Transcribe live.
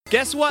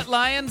Guess what,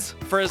 Lions?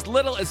 For as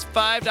little as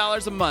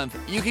 $5 a month,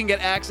 you can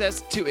get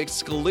access to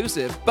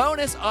exclusive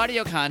bonus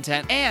audio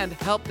content and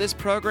help this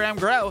program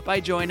grow by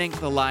joining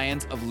the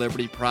Lions of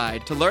Liberty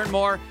Pride. To learn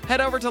more,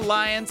 head over to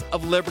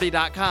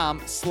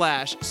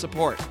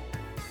lionsofliberty.com/support.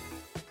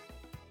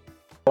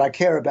 I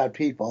care about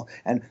people,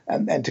 and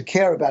to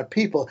care about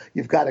people,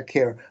 you've got to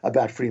care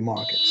about free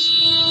markets.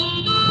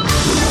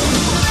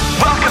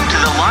 Welcome to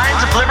the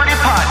Lions of Liberty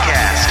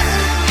Podcast.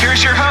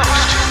 Here's your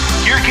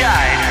host, your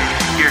guide,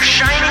 your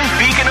shining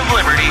beacon of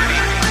liberty,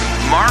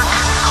 Marc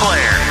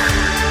Clair.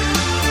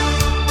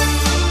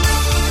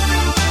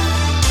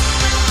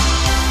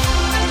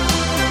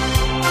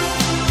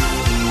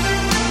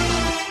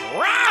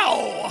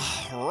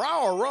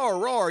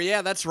 Roar.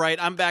 Yeah, that's right.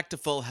 I'm back to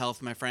full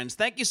health, my friends.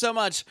 Thank you so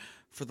much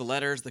for the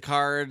letters, the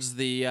cards,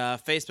 the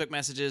Facebook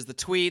messages, the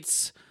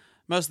tweets.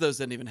 Most of those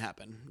didn't even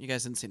happen. You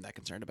guys didn't seem that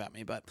concerned about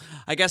me, but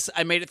I guess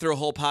I made it through a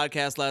whole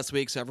podcast last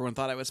week, so everyone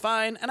thought I was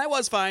fine, and I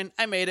was fine.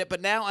 I made it,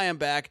 but now I am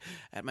back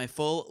at my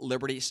full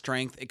Liberty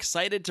strength,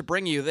 excited to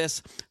bring you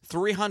this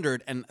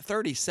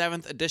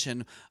 337th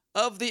edition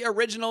of the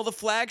original, the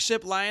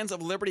flagship Lions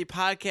of Liberty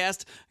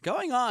podcast,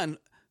 going on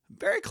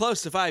very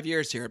close to 5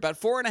 years here.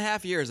 About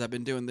 4.5 years I've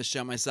been doing this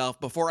show myself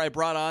before I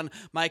brought on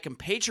my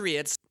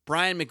compatriots,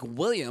 Brian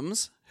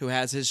McWilliams, who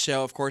has his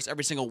show, of course,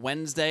 every single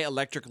Wednesday,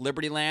 Electric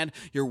Liberty Land,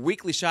 your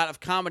weekly shot of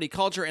comedy,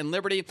 culture, and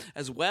liberty,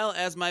 as well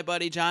as my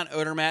buddy John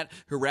Odermatt,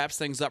 who wraps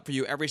things up for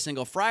you every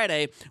single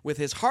Friday with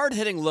his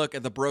hard-hitting look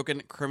at the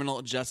broken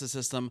criminal justice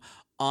system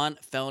on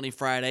Felony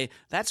Friday.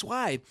 That's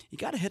why you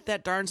got to hit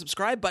that darn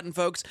subscribe button,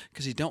 folks,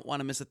 because you don't want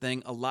to miss a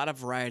thing. A lot of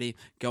variety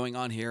going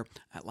on here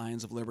at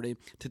Lions of Liberty.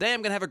 Today,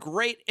 I'm going to have a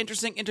great,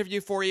 interesting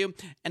interview for you,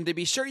 and to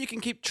be sure you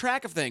can keep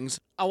track of things,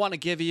 I want to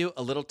give you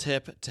a little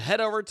tip to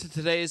head over to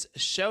today's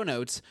show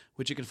notes,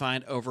 which you can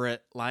find over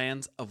at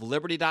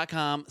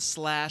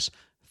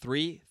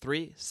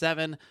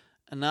lionsofliberty.com/337.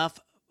 Enough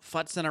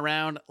futzing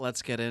around.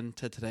 Let's get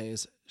into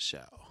today's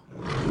show.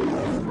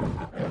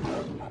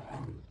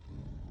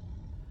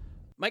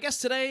 My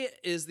guest today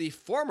is the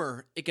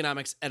former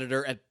economics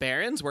editor at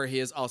Barron's, where he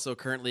is also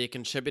currently a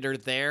contributor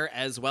there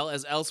as well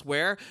as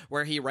elsewhere,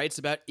 where he writes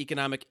about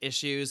economic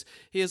issues.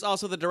 He is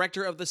also the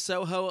director of the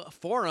Soho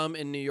Forum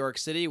in New York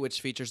City,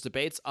 which features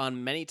debates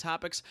on many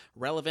topics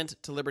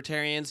relevant to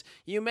libertarians.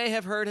 You may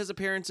have heard his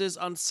appearances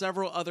on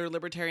several other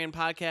libertarian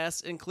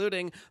podcasts,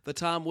 including The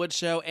Tom Woods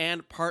Show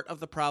and Part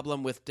of the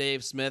Problem with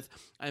Dave Smith.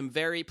 I'm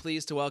very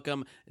pleased to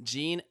welcome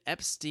Gene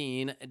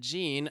Epstein.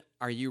 Gene,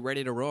 are you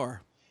ready to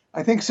roar?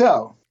 I think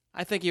so.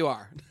 I think you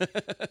are.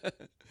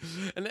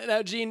 And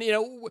now, Gene,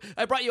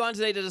 I brought you on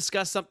today to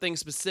discuss something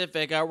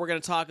specific. We're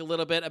going to talk a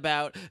little bit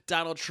about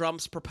Donald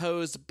Trump's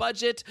proposed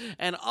budget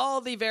and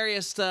all the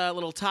various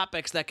little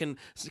topics that can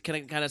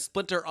kind of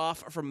splinter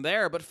off from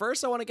there. But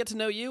first, I want to get to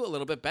know you a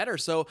little bit better.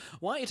 So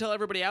why don't you tell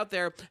everybody out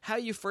there how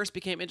you first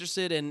became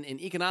interested in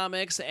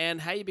economics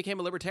and how you became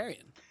a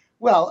libertarian?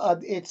 Well,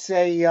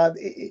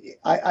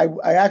 I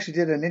actually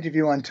did an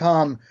interview on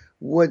Tom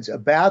Woods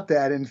about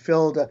that and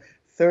filled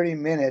 30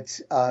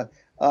 minutes of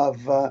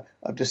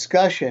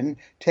discussion,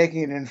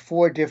 taking it in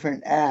 4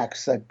 different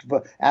acts, like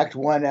Act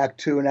 1, Act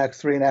 2, and Act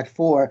 3, and Act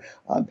 4.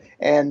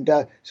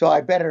 So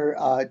I better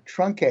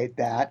truncate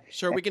that.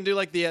 Sure, we can do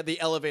like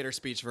the elevator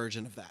speech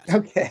version of that.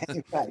 Okay,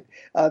 right.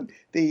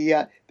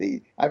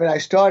 I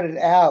started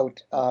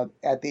out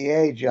at the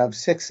age of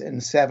 6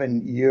 and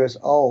 7 years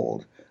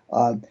old.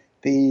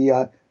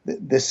 The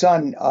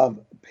son of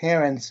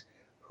parents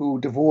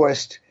who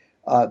divorced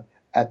at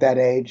that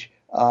age.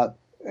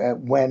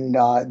 In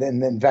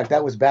fact,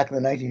 that was back in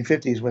the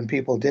 1950s when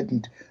people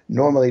didn't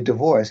normally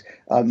divorce.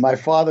 My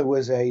father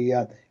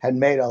had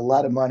made a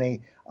lot of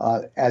money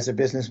as a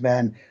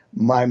businessman.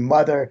 My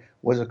mother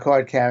was a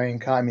card-carrying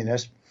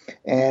communist,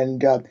 and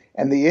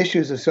the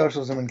issues of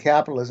socialism and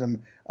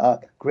capitalism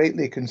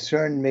greatly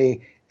concerned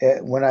me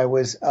when I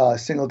was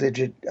single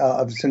digit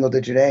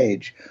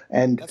age.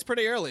 And that's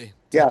pretty early.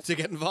 To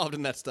get involved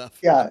in that stuff.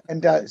 Yeah,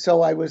 and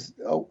so I was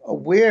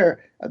aware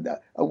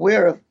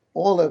of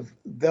all of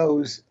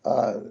those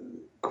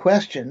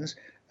questions,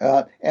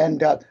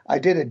 and I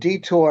did a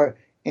detour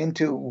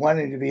into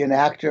wanting to be an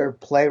actor,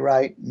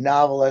 playwright,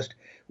 novelist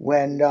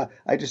when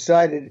I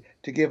decided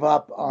to give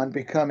up on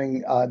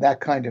becoming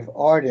that kind of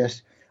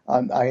artist.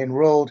 I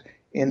enrolled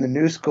in the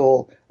New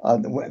School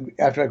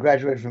after I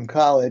graduated from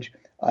college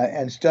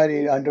and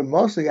studied under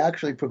mostly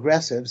actually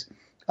progressives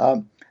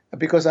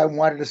because I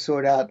wanted to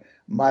sort out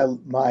my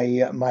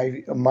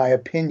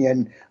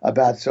opinion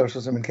about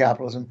socialism and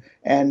capitalism.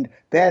 And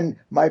then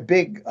my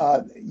big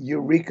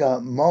eureka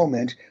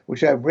moment,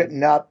 which I've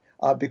written up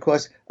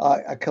because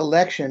a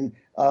collection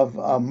of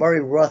Murray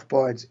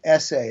Rothbard's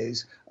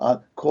essays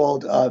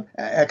called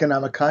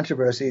Economic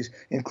Controversies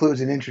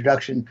includes an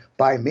introduction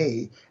by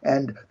me.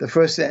 And the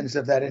first sentence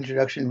of that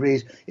introduction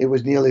reads, "It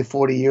was nearly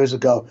 40 years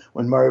ago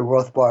when Murray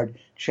Rothbard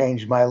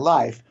changed my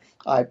life."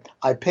 I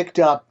picked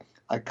up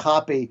a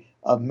copy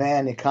of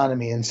Man,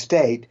 Economy, and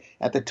State.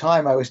 At the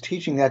time, I was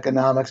teaching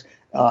economics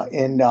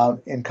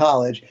in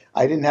college.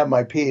 I didn't have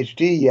my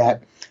PhD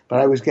yet, but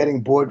I was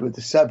getting bored with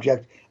the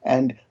subject.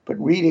 But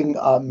reading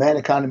Man,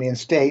 Economy, and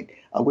State,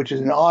 which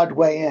is an odd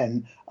way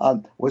in,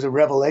 was a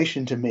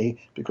revelation to me,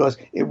 because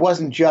it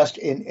wasn't just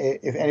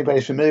if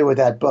anybody's familiar with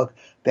that book,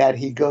 that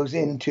he goes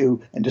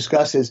into and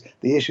discusses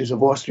the issues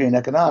of Austrian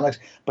economics,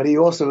 but he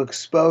also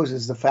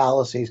exposes the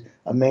fallacies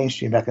of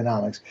mainstream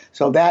economics.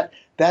 So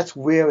that's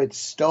where it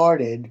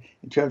started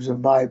in terms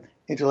of my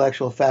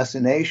intellectual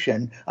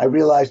fascination. I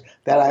realized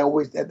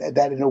that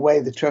that in a way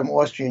the term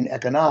Austrian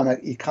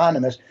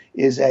economist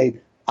is a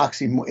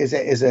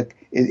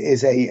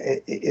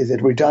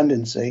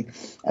redundancy,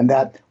 and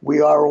that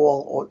we are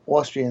all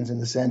Austrians in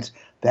the sense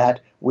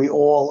that we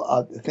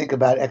all think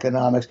about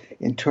economics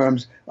in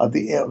terms of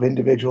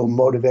individual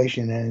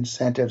motivation and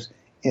incentives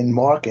in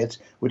markets,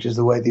 which is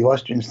the way the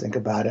Austrians think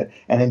about it.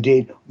 And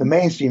indeed, the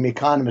mainstream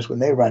economists, when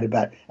they write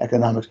about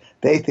economics,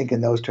 they think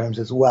in those terms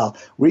as well.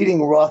 Reading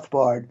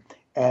Rothbard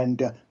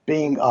and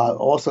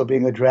also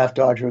being a draft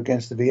dodger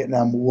against the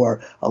Vietnam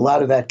War, a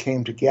lot of that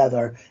came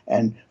together.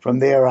 And from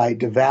there, I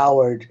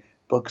devoured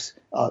books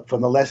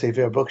from the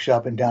laissez-faire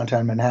bookshop in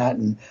downtown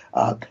Manhattan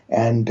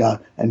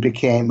and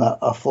became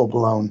a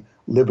full-blown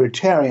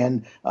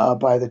libertarian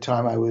by the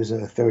time I was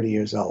 30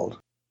 years old.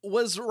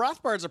 Was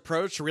Rothbard's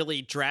approach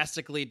really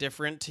drastically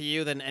different to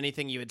you than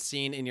anything you had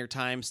seen in your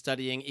time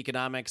studying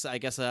economics, I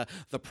guess the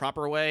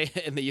proper way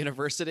in the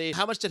university?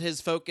 How much did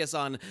his focus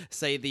on,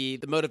 say,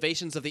 the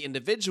motivations of the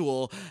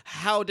individual,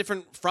 how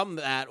different from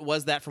that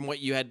was that from what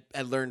you had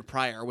learned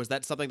prior? Was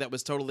that something that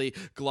was totally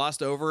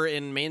glossed over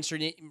in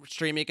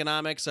mainstream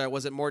economics, or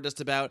was it more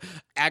just about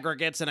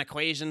aggregates and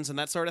equations and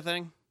that sort of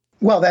thing?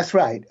 Well, that's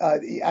right.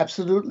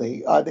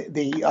 Absolutely.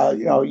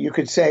 You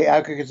could say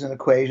aggregates and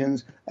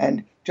equations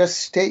and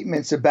just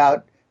statements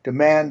about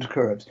demand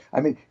curves.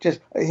 I mean, just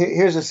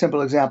here's a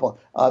simple example,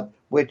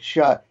 which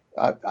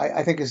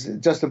I think is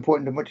just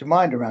important to put your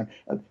mind around.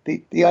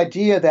 The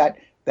idea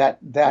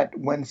that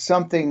when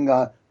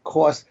something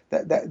costs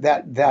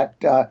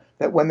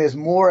that when there's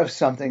more of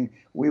something,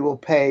 we will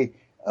pay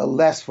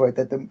less for it.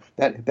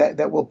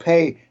 That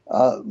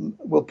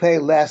we'll pay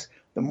less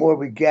the more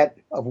we get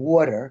of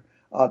water.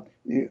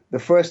 The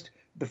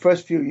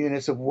first few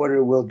units of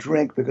water we'll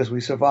drink because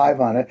we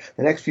survive on it.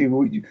 The next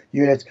few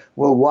units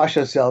we'll wash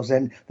ourselves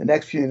in. The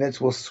next few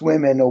units we'll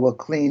swim in or we'll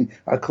clean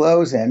our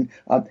clothes in.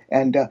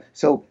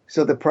 So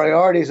the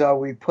priorities are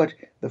we put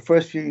the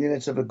first few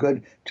units of a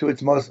good to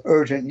its most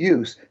urgent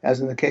use. As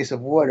in the case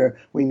of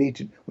water, we need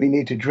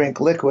to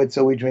drink liquid,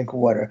 so we drink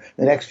water.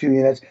 The next few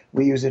units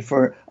we use it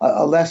for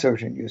a less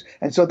urgent use.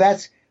 And so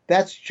that's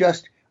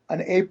just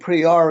an a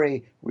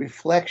priori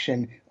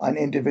reflection on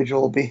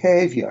individual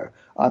behavior.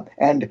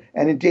 And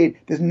indeed,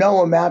 there's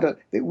no amount of,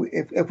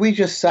 if we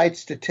just cite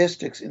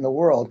statistics in the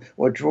world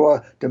or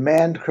draw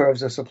demand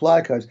curves or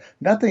supply curves,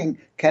 nothing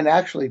can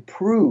actually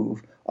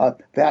prove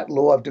that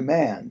law of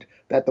demand,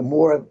 that the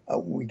more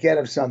we get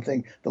of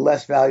something, the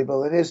less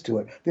valuable it is to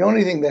it. The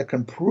only thing that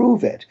can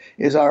prove it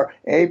is our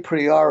a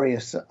priori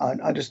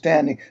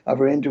understanding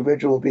of our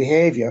individual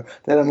behavior,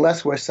 that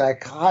unless we're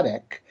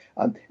psychotic,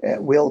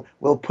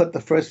 we'll put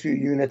the first few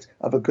units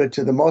of a good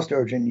to the most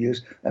urgent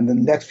use, and the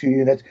next few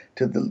units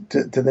to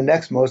the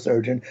next most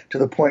urgent, to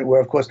the point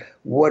where, of course,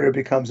 water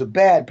becomes a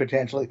bad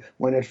potentially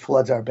when it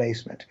floods our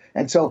basement.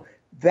 And so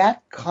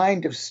that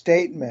kind of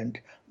statement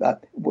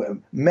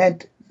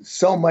meant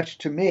so much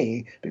to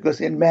me,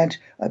 because it meant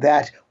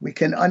that we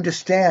can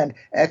understand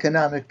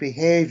economic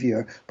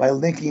behavior by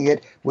linking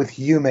it with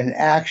human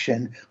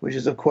action, which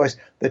is, of course,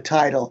 the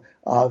title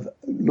of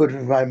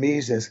Ludwig von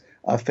Mises'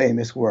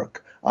 famous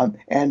work.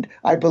 And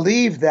I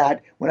believe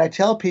that when I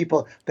tell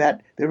people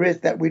that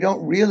we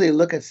don't really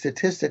look at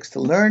statistics to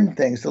learn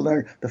things, to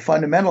learn the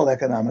fundamental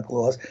economic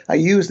laws, I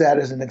use that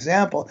as an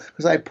example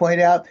because I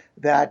point out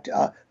that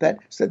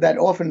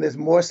often there's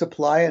more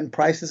supply and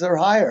prices are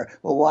higher.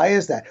 Well, why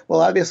is that?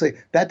 Well, obviously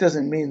that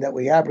doesn't mean that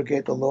we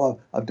abrogate the law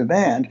of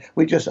demand.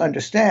 We just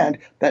understand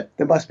that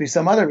there must be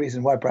some other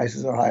reason why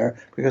prices are higher,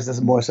 because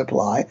there's more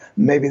supply.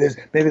 Maybe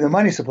the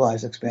money supply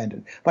is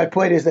expanded. My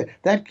point is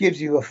that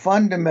gives you a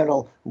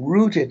fundamental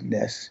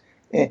rootedness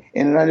in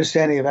an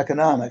understanding of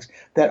economics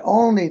that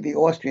only the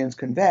Austrians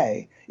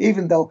convey,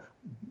 even though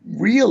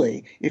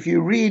really, if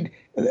you read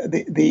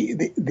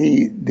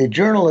the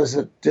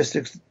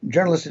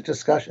journalistic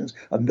discussions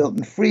of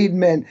Milton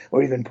Friedman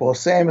or even Paul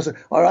Samuelson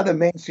or other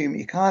mainstream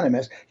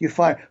economists, you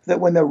find that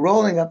when they're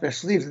rolling up their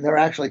sleeves and they're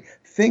actually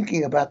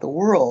thinking about the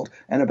world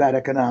and about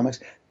economics,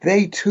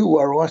 they too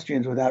are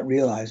Austrians without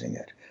realizing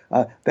it.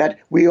 That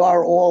we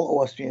are all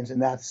Austrians in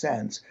that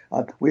sense.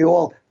 We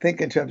all think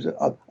in terms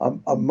of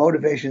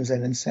motivations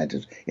and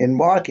incentives in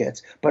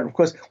markets. But of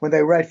course, when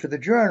they write for the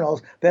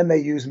journals, then they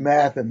use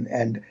math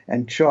and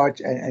charts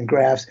and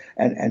graphs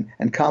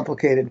and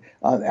complicated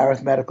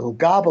arithmetical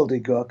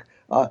gobbledygook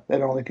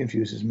that only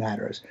confuses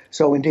matters.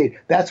 So indeed,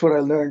 that's what I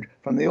learned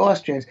from the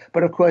Austrians.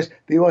 But of course,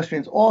 the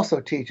Austrians also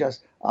teach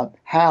us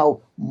how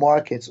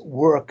markets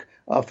work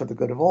for the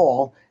good of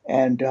all.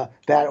 And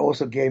that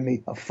also gave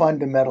me a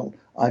fundamental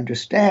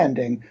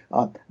understanding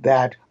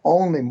that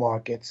only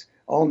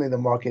the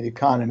market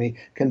economy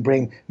can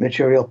bring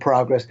material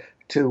progress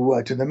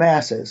to the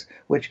masses,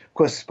 which of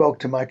course spoke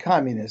to my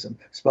communism,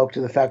 spoke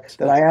to the fact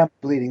that I am a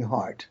bleeding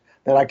heart,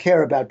 that I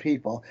care about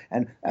people,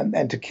 and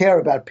to care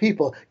about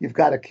people, you've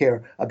got to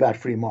care about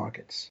free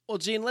markets. Well,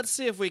 Gene, let's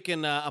see if we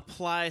can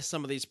apply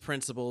some of these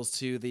principles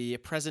to the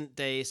present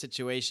day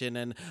situation.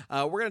 And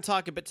we're going to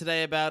talk a bit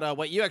today about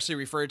what you actually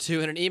referred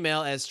to in an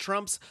email as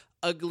Trump's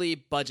ugly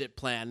budget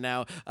plan.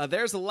 Now,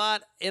 there's a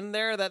lot in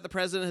there that the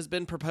president has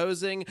been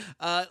proposing.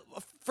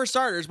 For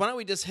starters, why don't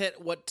we just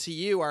hit what to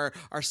you are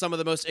some of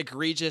the most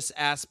egregious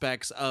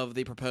aspects of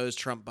the proposed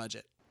Trump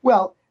budget?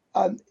 Well,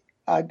 I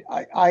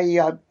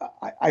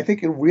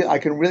think I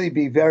can really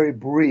be very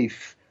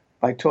brief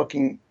by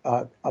talking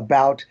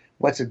about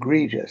what's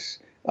egregious.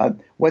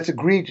 What's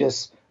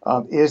egregious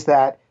is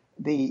that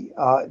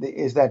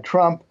that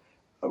Trump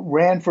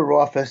ran for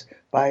office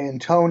by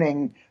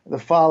intoning the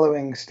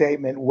following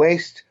statement: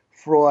 waste,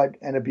 fraud,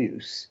 and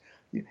abuse.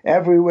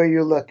 Everywhere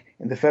you look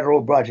in the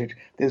federal budget,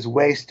 there's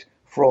waste,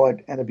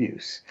 fraud, and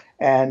abuse.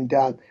 And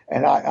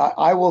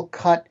I will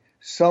cut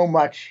so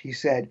much, he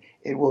said,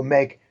 it will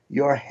make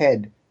your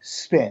head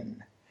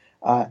spin.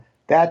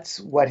 That's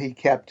what he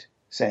kept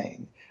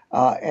saying.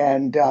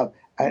 But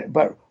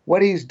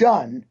what he's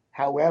done,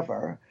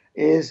 however,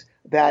 is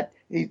that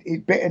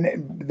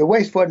and the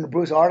waste, fraud, and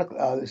abuse article,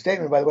 the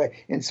statement, by the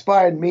way,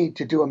 inspired me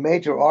to do a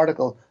major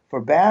article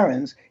for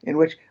Barron's in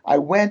which I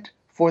went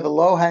for the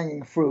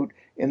low-hanging fruit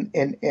in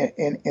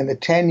the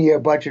 10-year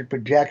budget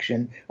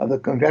projection of the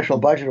Congressional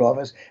Budget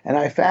Office, and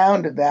I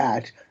found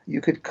that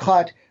you could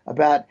cut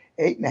about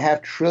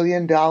 $8.5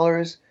 trillion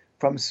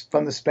from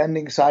the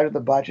spending side of the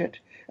budget,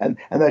 and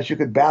that you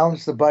could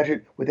balance the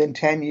budget within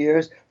 10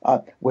 years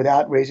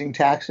without raising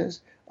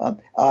taxes. When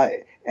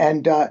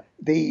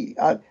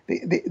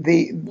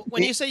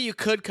you say you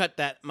could cut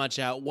that much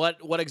out,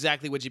 what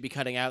exactly would you be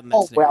cutting out in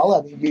that scenario? Well,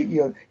 I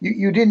mean,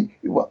 you didn't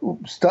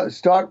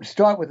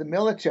start with the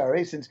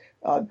military, since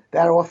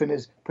that often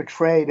is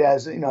portrayed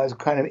as as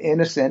kind of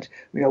innocent.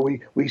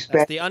 We spent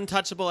That's the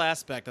untouchable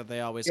aspect that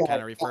they always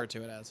kind of refer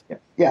to it as.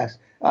 Yes,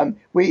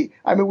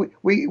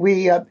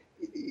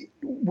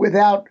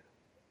 without,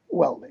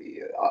 well,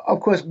 of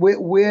course,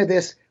 where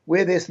this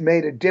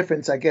made a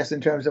difference, I guess,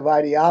 in terms of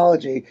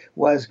ideology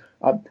was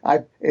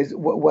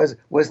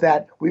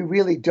that we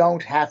really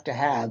don't have to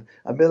have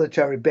a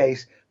military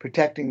base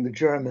protecting the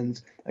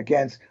Germans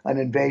against an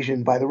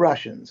invasion by the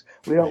Russians.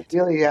 We don't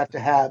really have to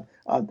have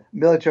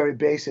military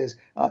bases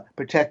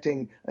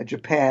protecting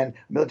Japan,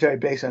 military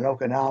base on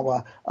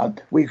Okinawa.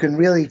 We can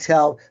really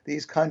tell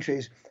these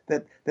countries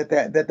that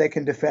they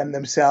can defend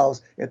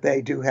themselves if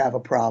they do have a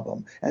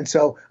problem. And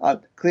so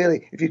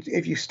clearly,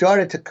 if you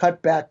started to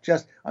cut back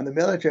just on the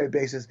military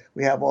bases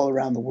we have all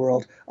around the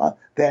world,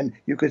 then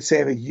you could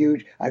save a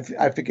huge. I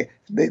forget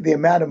the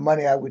amount of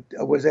money I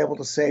was able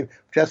to save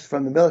just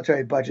from the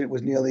military budget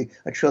was nearly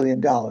 $1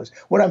 trillion.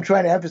 What I'm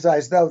trying to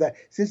emphasize, though, that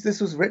since this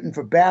was written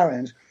for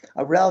Barron's,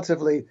 a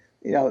relatively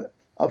a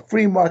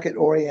free market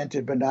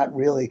oriented but not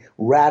really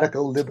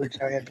radical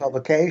libertarian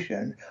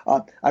publication,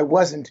 I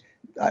wasn't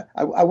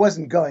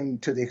going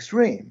to the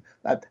extreme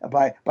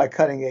by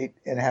cutting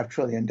 $8.5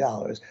 trillion.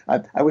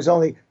 I was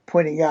only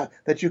pointing out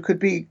that you could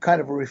be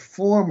kind of a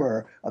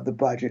reformer of the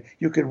budget.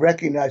 You could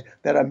recognize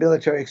that our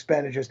military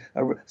expenditures,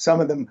 some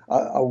of them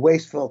are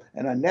wasteful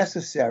and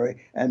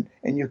unnecessary, and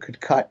you could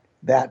cut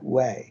that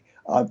way.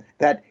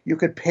 That you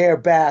could pare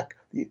back.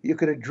 You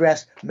could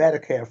address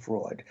Medicare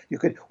fraud.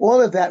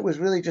 All of that was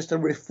really just a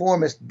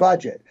reformist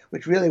budget,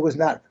 which really was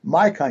not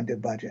my kind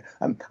of budget.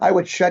 I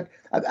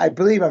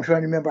believe, I'm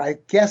trying to remember, I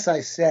guess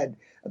I said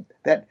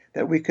that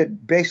we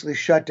could basically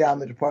shut down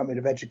the Department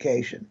of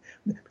Education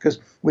because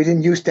we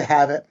didn't used to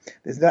have it.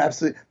 There's no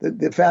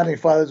the founding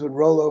fathers would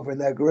roll over in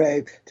their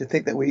grave to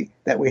think that we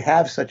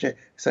have such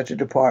a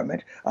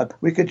department.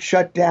 We could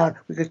shut down.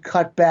 We could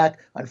cut back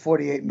on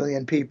 48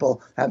 million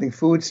people having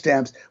food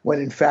stamps when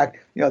in fact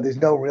there's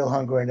no real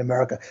hunger in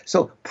America.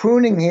 So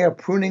pruning here,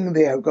 pruning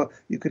there.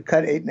 You could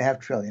cut $8.5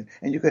 trillion,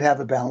 and you could have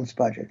a balanced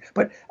budget.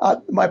 But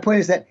my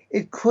point is that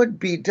it could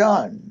be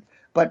done.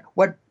 But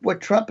what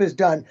Trump has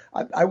done,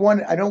 I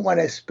don't want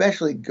to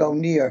especially go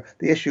near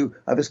the issue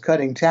of his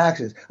cutting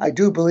taxes. I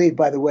do believe,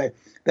 by the way,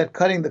 that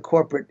cutting the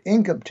corporate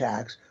income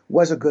tax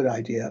was a good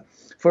idea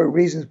for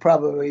reasons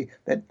probably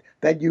that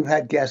you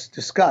had guests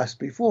discussed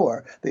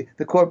before. The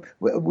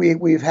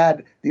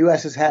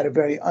U.S. has had a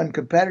very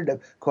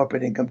uncompetitive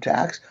corporate income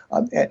tax.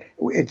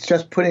 It's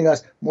just putting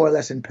us more or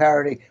less in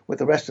parity with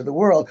the rest of the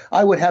world.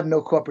 I would have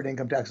no corporate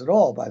income tax at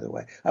all, by the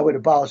way. I would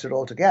abolish it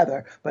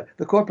altogether. But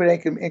the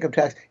corporate income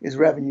tax is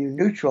revenue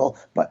neutral.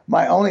 But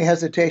my only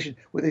hesitation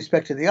with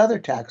respect to the other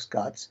tax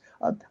cuts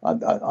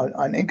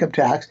on income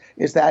tax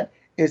is that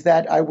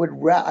I would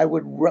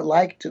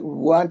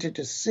wanted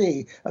to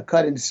see a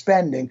cut in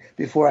spending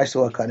before I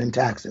saw a cut in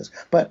taxes.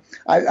 But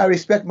I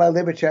respect my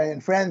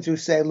libertarian friends who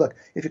say, look,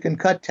 if you can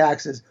cut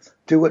taxes,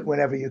 do it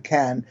whenever you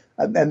can,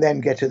 and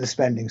then get to the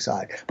spending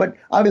side. But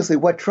obviously,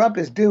 what Trump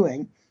is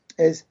doing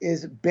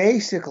is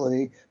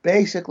basically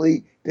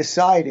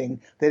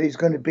deciding that he's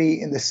going to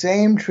be in the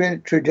same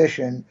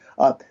tradition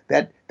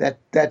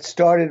that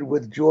started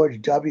with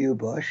George W.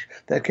 Bush,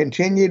 that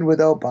continued with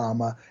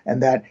Obama,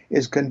 and that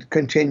is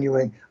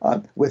continuing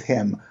with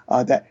him.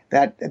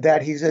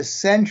 That he's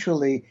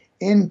essentially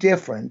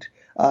indifferent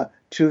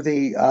to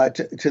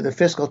the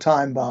fiscal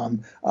time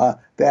bomb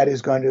that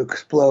is going to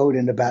explode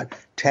in about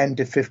 10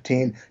 to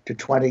 15 to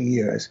 20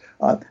 years.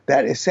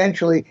 That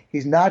essentially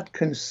he's not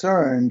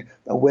concerned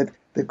with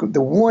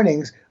the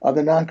warnings of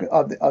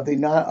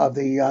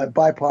the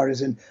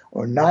bipartisan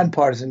or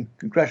nonpartisan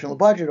Congressional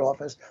Budget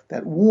Office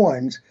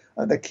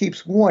that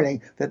keeps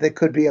warning that there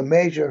could be a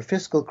major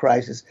fiscal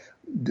crisis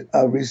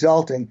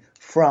resulting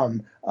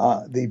from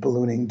the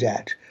ballooning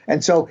debt.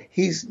 And so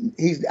he's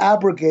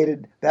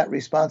abrogated that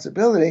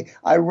responsibility.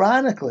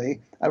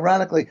 Ironically,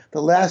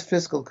 the last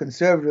fiscal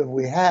conservative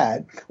we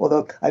had,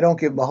 although I don't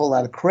give him a whole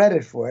lot of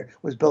credit for it,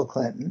 was Bill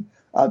Clinton.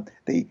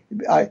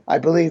 I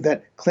believe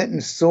that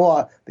Clinton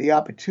saw the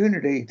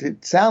opportunity to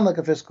sound like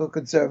a fiscal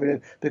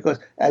conservative because,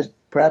 as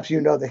perhaps you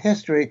know the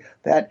history,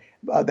 that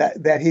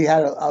he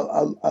had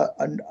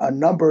a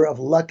number of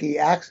lucky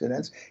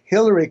accidents.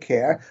 Hillary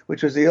Care,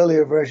 which was the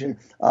earlier version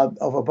of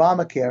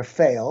Obamacare,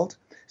 failed.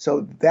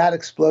 So that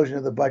explosion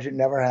of the budget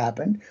never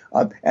happened.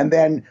 And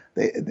then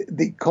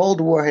the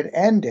Cold War had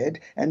ended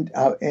and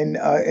in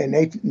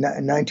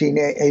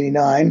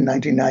 1989,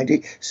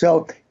 1990.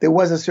 So there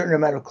was a certain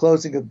amount of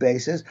closing of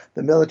bases.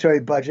 The military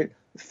budget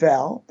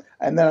fell.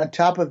 And then on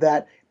top of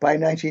that, by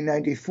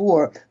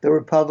 1994, the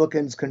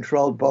Republicans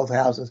controlled both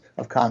houses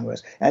of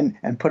Congress and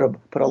put a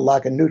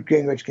lock. And Newt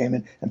Gingrich came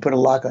in and put a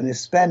lock on his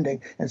spending.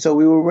 And so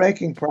we were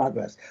making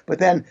progress. But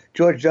then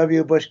George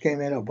W. Bush came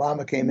in,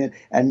 Obama came in,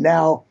 and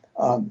now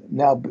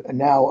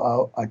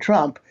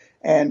Trump,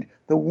 and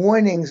the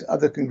warnings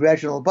of the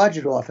Congressional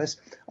Budget Office.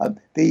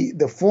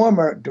 The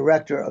former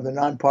director of the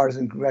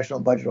nonpartisan Congressional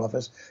Budget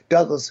Office,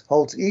 Douglas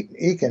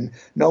Holtz-Eakin,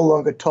 no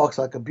longer talks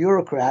like a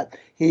bureaucrat.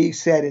 He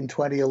said in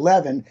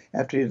 2011,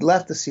 after he'd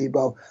left the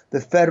SIBO, the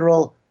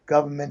federal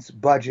government's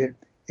budget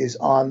is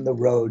on the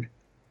road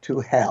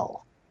to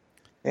hell.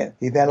 And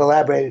he then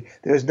elaborated,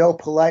 there is no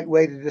polite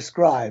way to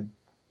describe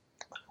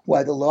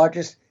why the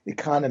largest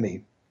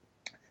economy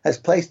has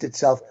placed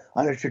itself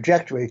on a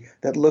trajectory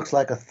that looks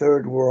like a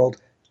third world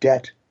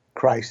debt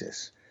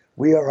crisis.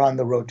 We are on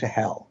the road to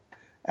hell.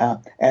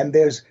 And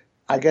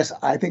I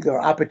think there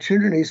are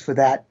opportunities for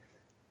that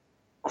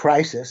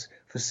crisis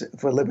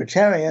for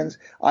libertarians.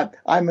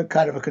 I'm a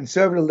kind of a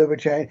conservative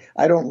libertarian.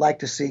 I don't like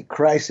to see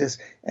crisis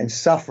and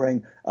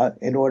suffering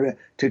in order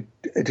to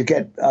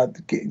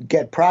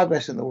get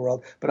progress in the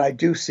world. But I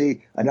do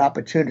see an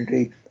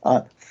opportunity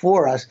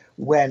for us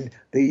when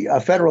the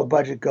federal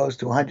budget goes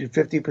to 150%,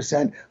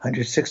 160%,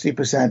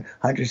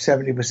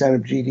 170%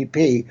 of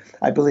GDP.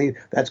 I believe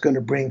that's going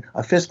to bring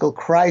a fiscal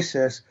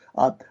crisis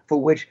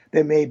for which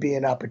there may be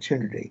an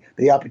opportunity.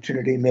 The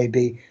opportunity may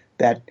be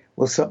that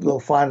we'll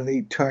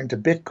finally turn to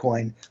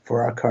Bitcoin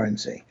for our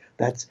currency.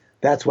 That's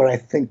what I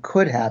think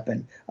could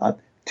happen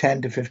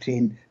 10 to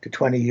 15 to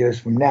 20 years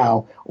from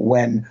now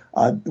when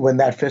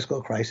that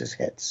fiscal crisis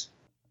hits.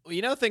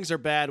 Well, things are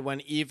bad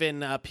when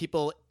even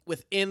people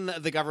within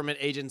the government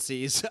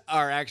agencies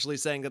are actually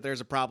saying that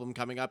there's a problem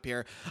coming up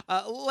here.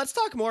 Let's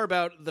talk more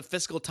about the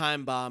fiscal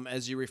time bomb,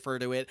 as you refer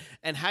to it,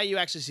 and how you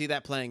actually see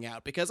that playing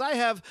out. Because I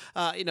have,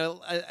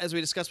 as we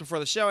discussed before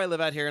the show, I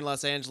live out here in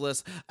Los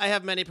Angeles. I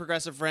have many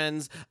progressive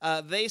friends.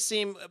 They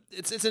seem,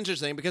 it's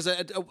interesting because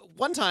at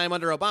one time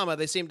under Obama,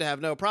 they seem to have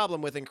no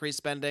problem with increased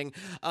spending.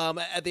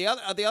 At the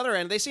other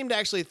end, they seem to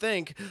actually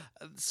think,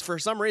 for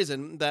some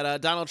reason,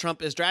 that Donald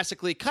Trump is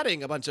drastically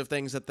cutting a bunch of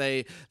things that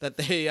they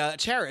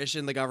cherish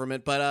in the government.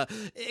 But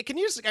can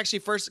you just actually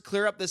first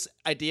clear up this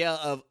idea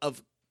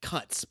of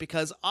cuts?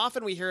 Because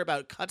often we hear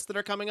about cuts that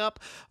are coming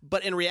up,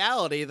 but in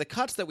reality, the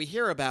cuts that we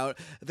hear about,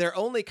 they're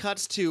only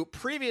cuts to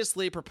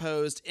previously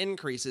proposed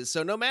increases.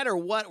 So no matter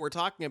what we're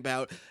talking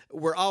about,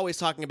 we're always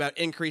talking about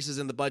increases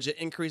in the budget,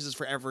 increases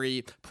for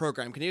every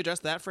program. Can you address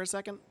that for a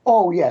second?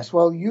 Oh, yes.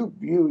 Well, you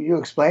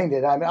explained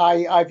it. I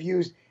mean, I've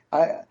used...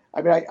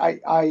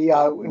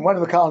 in one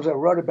of the columns I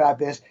wrote about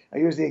this, I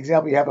used the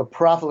example: you have a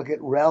profligate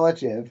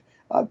relative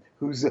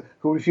who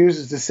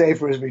refuses to save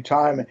for his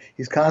retirement.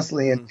 He's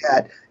constantly in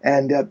debt,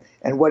 and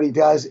what he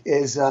does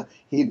is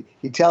he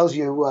tells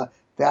you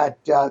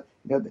that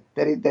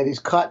he's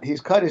cut his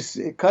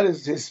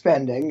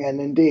spending, and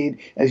indeed,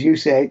 as you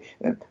say,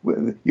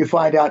 you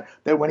find out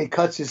that when he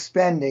cuts his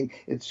spending,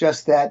 it's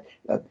just that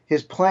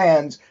his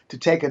plans to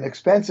take an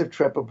expensive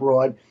trip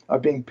abroad are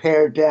being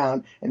pared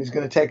down, and he's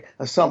going to take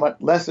a somewhat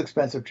less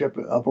expensive trip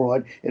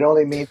abroad. It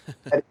only means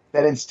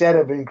that instead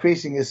of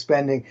increasing his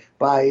spending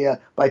by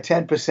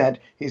 10%,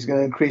 he's going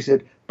to increase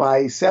it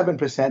by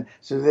 7%.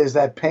 So there's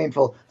that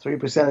painful 3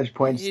 percentage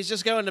points. He's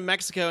just going to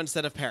Mexico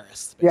instead of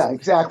Paris. Basically. Yeah,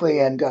 exactly.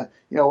 And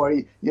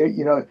where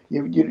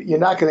you're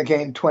not going to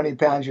gain 20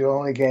 pounds, you'll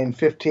only gain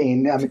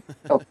 15. I mean,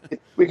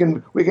 we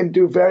can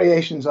do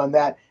variations on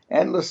that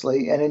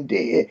endlessly, and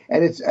indeed,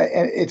 and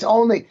it's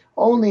only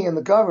in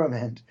the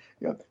government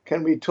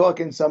can we talk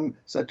in some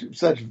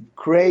such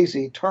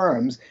crazy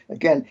terms?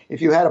 Again,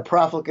 if you had a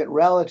profligate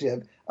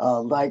relative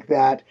like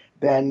that,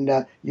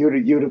 then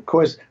you'd of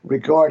course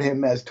regard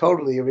him as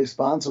totally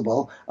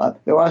irresponsible.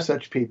 There are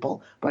such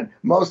people, but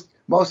most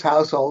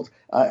households,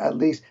 at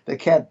least, they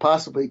can't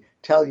possibly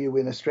tell you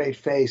in a straight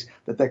face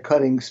that they're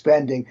cutting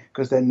spending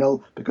because they're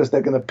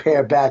going to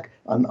pare back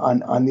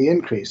on the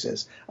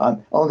increases.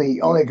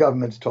 Only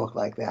governments talk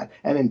like that.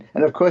 And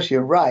of course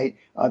you're right.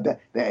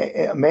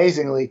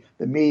 Amazingly,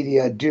 the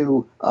media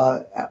do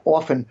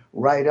often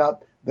write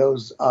up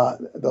those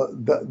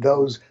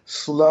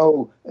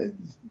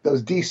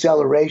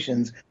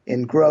decelerations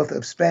in growth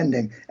of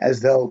spending as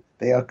though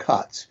they are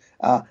cuts.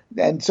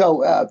 And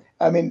so,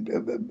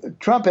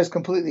 Trump has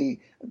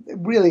completely,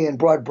 really in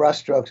broad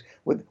brushstrokes,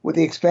 with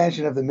the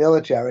expansion of the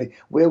military,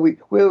 where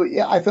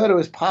I thought it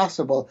was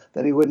possible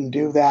that he wouldn't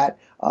do that.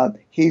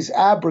 He's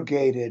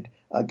abrogated,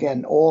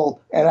 again,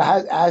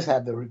 as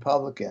have the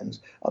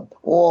Republicans,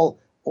 all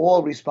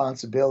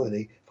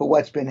responsibility for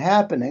what's been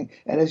happening.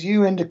 And as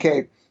you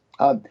indicate,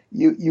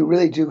 you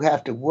really do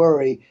have to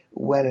worry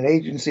when an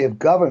agency of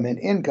government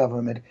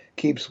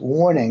keeps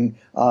warning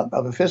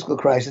of a fiscal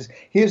crisis.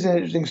 Here's an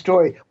interesting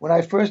story. One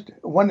of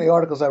the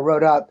articles I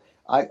wrote up,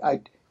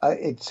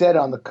 it said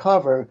on the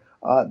cover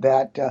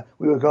that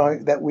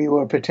we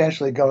were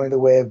potentially going the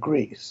way of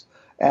Greece.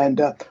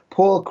 And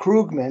Paul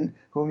Krugman,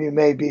 whom you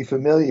may be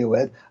familiar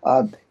with,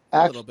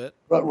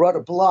 wrote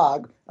a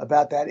blog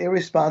about that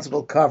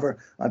irresponsible cover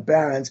on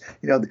Barron's.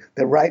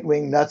 The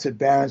right-wing nuts at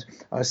Barron's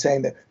are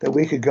saying that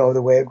we could go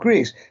the way of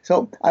Greece.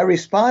 So I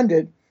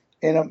responded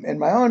in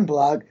my own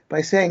blog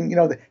by saying,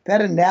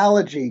 that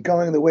analogy,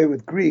 going the way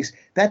with Greece,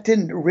 that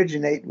didn't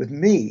originate with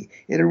me.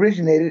 It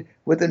originated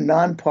with the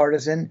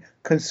nonpartisan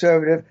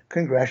conservative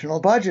Congressional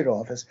Budget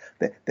Office.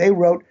 They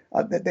wrote,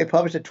 they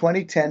published a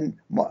 2010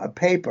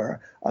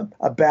 paper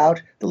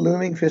about the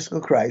looming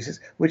fiscal crisis,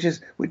 which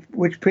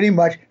pretty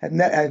much has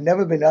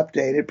never been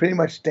updated, pretty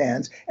much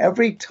stands.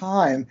 Every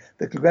time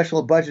the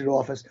Congressional Budget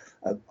Office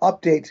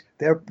updates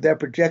their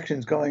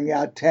projections going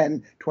out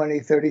 10, 20,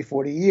 30,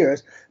 40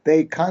 years,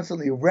 they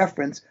constantly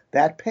reference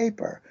that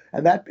paper.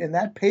 And in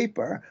that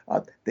paper,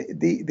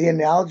 the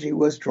analogy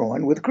was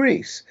drawn with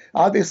Greece.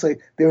 Obviously,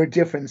 there are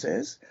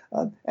differences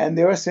and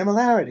there are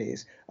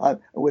similarities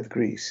with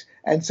Greece.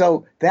 And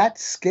so that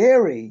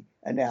scary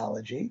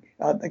analogy,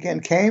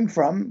 again, came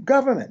from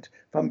government,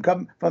 from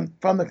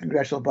the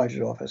Congressional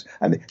Budget Office.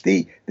 I mean,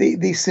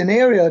 the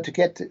scenario, to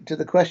get to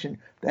the question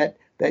that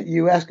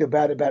you ask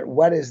about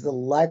what is the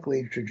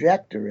likely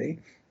trajectory,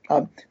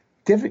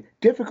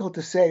 difficult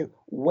to say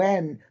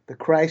when the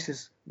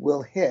crisis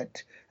will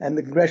hit. And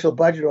the Congressional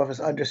Budget Office,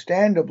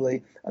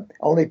 understandably,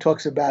 only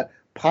talks about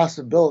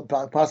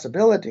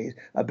possibilities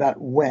about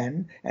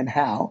when and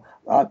how.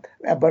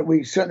 But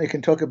we certainly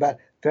can talk about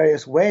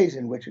various ways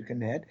in which it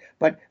can hit.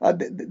 But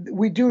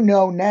we do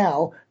know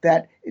now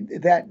that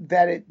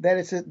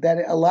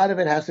a lot of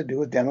it has to do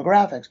with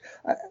demographics.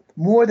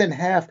 More than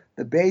half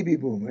the baby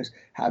boomers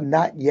have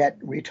not yet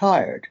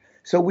retired.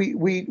 So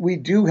we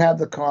do have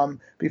the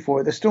calm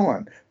before the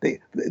storm. The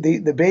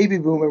baby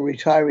boomer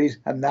retirees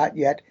have not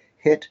yet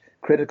hit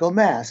critical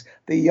mass.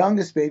 The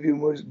youngest baby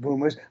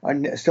boomers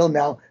are still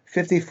now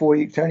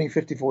turning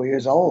 54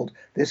 years old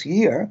this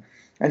year.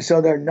 And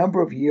so they're a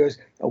number of years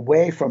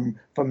away from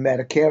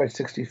Medicare at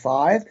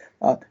 65,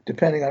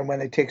 depending on when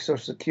they take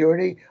Social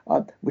Security.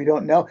 We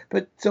don't know,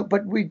 but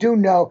we do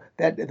know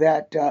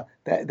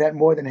that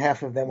more than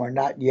half of them are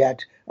not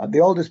yet. The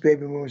oldest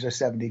baby boomers are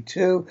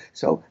 72,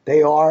 so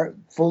they are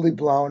fully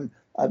blown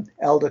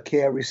elder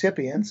care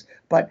recipients.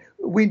 But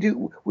we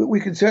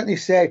can certainly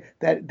say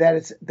that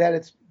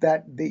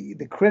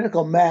the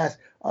critical mass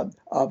of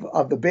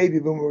the baby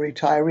boomer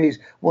retirees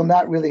will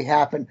not really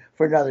happen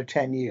for another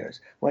 10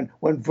 years. When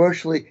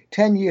virtually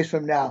 10 years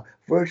from now,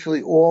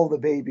 virtually all the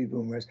baby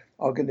boomers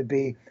are going to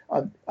be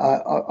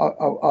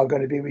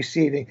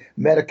receiving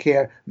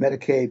Medicare,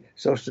 Medicaid,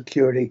 Social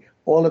Security,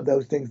 all of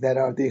those things that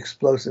are the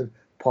explosive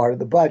part of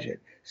the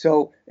budget.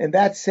 So in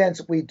that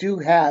sense, we do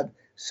have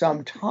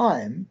some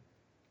time,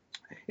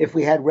 if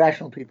we had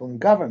rational people in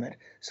government,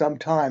 some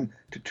time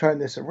to turn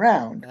this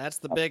around. That's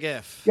the big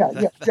if.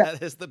 That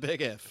is the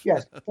big if.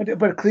 Yes,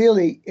 but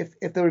clearly,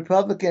 if the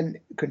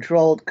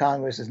Republican-controlled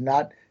Congress is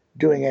not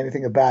doing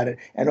anything about it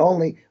and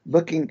only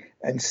looking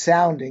and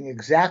sounding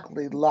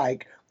exactly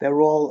like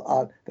they're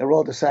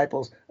all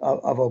disciples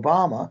of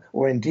Obama,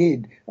 or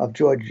indeed of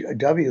George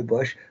W.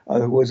 Bush,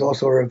 who was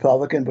also a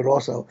Republican but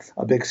also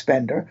a big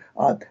spender,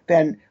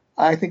 then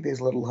I think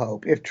there's little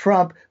hope. If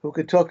Trump, who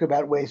could talk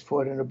about waste,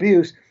 fraud, and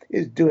abuse,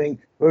 is doing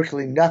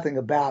virtually nothing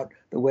about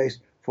the waste,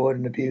 fraud,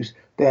 and abuse,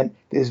 then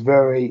there's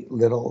very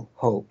little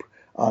hope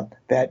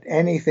that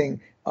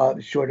anything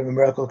short of a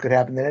miracle could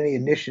happen, that any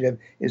initiative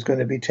is going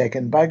to be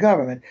taken by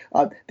government.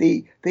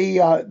 The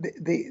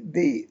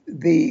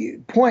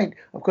point,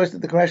 of course,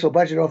 that the Congressional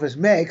Budget Office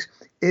makes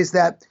is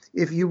that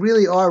if you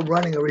really are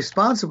running a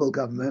responsible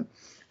government,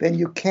 then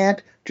you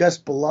can't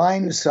just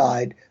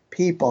blindside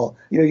people,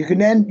 you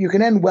can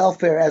end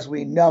welfare as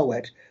we know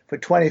it for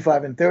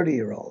 25 and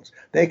 30-year-olds.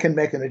 They can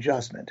make an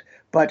adjustment,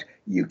 but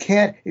you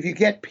can't if you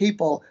get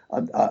people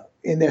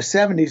in their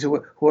 70s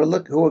who are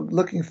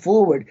looking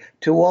forward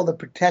to all the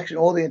protection,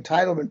 all the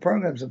entitlement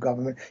programs of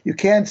government. You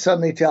can't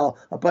suddenly tell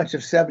a bunch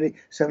of 70,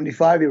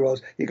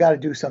 75-year-olds you got to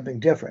do something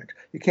different.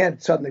 You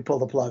can't suddenly pull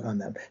the plug on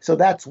them. So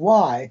that's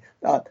why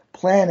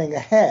planning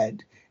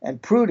ahead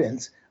and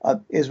prudence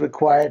is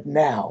required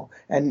now,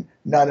 and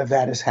none of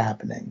that is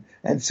happening.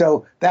 And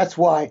so that's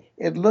why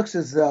it looks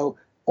as though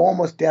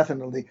almost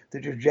definitely the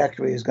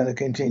trajectory is going to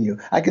continue.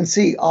 I can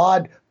see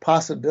odd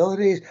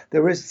possibilities.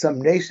 There is some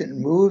nascent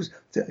moves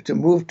to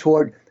move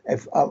toward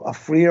a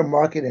freer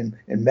market in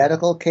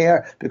medical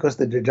care because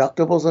the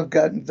deductibles have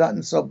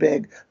gotten so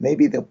big.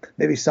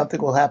 Maybe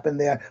something will happen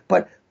there.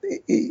 But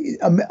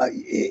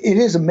it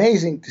is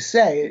amazing to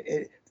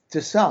say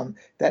to some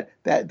that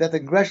the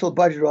Congressional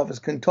Budget Office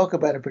can talk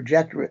about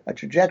a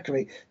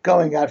trajectory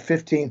going out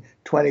 15,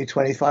 20,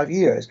 25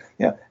 years.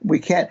 We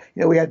can't.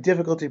 We have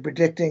difficulty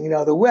predicting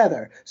the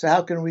weather. So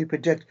how can we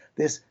predict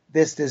this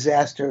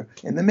disaster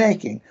in the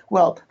making?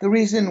 Well, the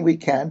reason we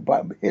can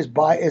is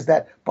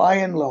that by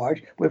and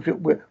large, we're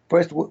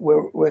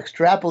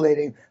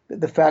extrapolating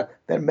the fact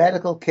that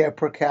medical care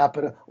per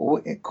capita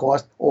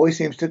cost always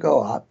seems to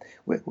go up.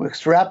 We're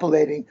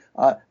extrapolating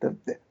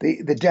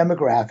the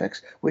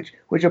demographics, which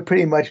are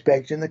pretty much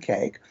baked in the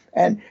cake.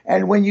 And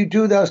when you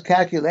do those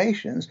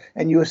calculations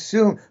and you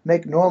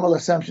make normal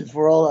assumptions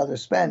for all other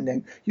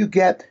spending, you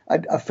get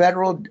a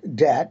federal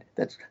debt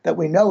that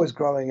we know is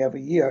growing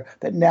every year,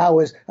 that now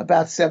is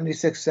about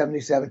 76,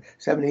 77,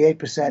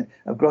 78%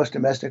 of gross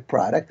domestic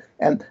product.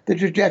 And the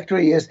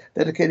trajectory is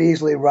that it could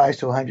easily rise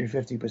to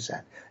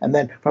 150%. And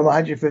then from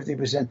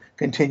 150%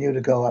 continue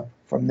to go up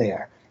from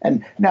there.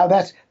 And now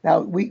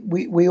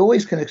we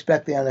always can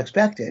expect the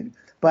unexpected,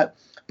 but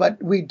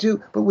we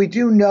do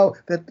know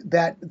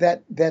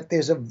that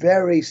there's a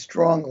very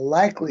strong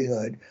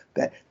likelihood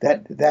that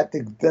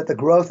the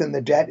growth in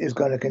the debt is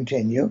going to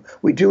continue.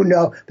 We do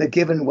know that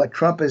given what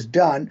Trump has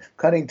done,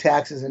 cutting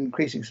taxes and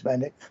increasing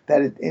spending,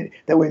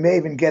 that we may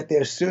even get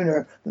there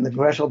sooner than the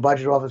Congressional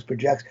Budget Office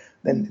projects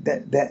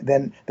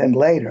than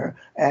later.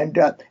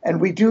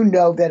 And we do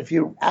know that if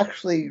you're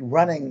actually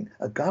running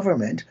a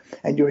government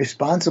and you're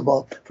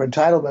responsible for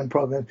entitlement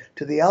programs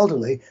to the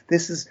elderly,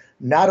 this is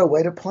not a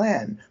way to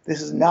plan.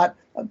 This is not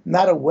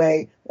a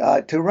way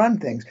to run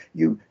things.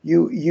 You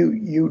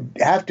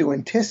have to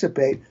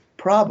anticipate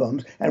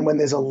problems, and when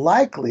there's a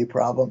likely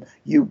problem,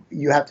 you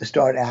have to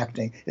start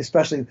acting,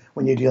 especially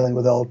when you're dealing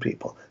with old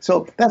people.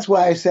 So that's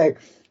why I say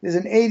there's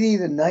an 80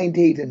 to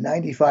 90 to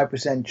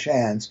 95%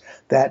 chance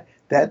that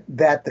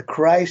the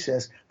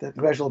crisis that the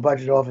Congressional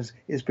Budget Office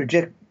is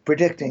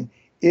predicting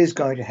is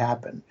going to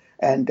happen.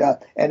 And when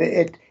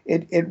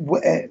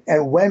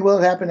will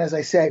it happen? As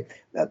I say,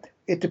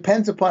 it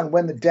depends upon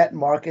when the debt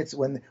markets,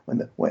 when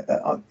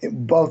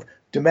both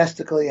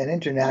domestically and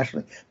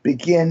internationally,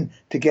 begin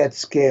to get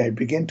scared,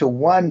 begin to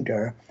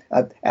wonder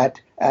at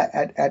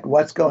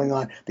what's going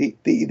on.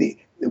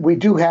 We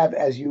do have,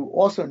 as you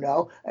also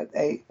know,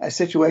 a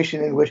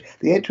situation in which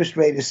the interest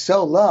rate is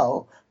so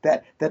low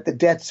that the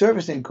debt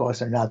servicing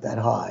costs are not that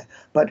high.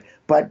 But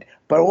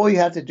all you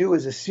have to do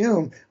is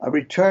assume a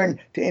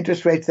return to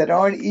interest rates that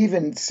aren't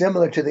even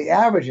similar to the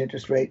average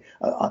interest rate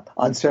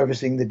on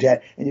servicing the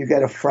debt, and you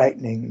get a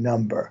frightening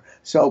number.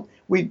 So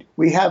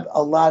we have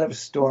a lot of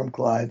storm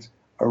clouds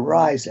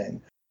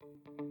arising.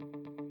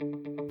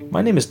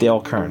 My name is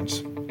Dale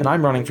Kearns, and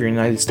I'm running for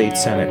United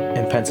States Senate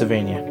in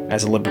Pennsylvania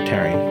as a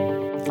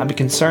libertarian. I'm a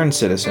concerned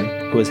citizen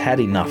who has had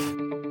enough.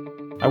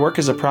 I work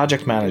as a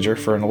project manager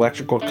for an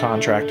electrical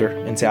contractor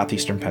in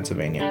southeastern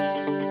Pennsylvania.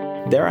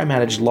 There I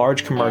manage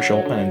large commercial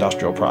and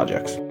industrial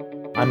projects.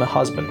 I'm a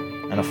husband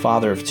and a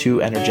father of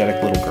 2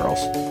 energetic little girls.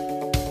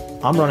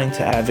 I'm running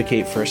to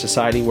advocate for a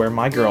society where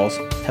my girls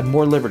have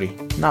more liberty,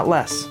 not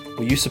less.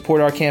 Will you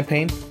support our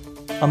campaign?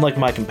 Unlike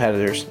my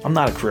competitors, I'm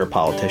not a career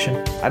politician.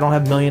 I don't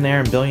have millionaire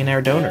and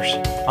billionaire donors.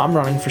 I'm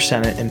running for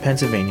Senate in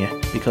Pennsylvania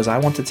because I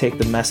want to take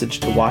the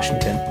message to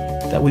Washington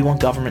that we want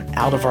government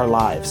out of our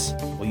lives.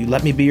 Will you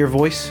let me be your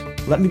voice?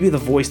 Let me be the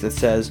voice that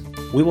says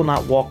we will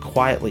not walk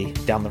quietly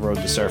down the road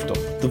to serfdom.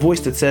 The voice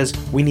that says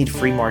we need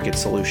free market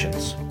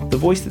solutions. The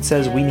voice that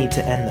says we need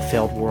to end the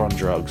failed war on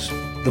drugs.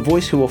 The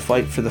voice who will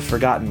fight for the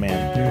forgotten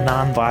man,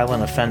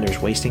 non-violent offenders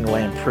wasting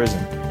away in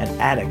prison,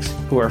 and addicts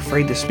who are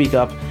afraid to speak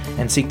up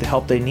and seek the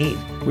help they need.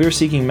 We are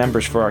seeking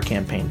members for our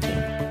campaign team.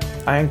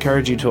 I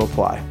encourage you to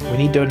apply. We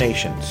need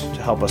donations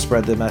to help us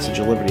spread the message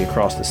of liberty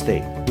across the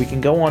state. We can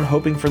go on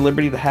hoping for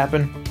liberty to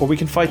happen, or we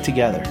can fight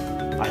together.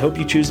 I hope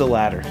you choose the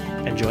latter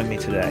and join me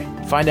today.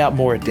 Find out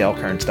more at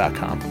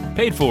dalekearns.com.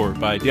 Paid for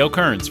by Dale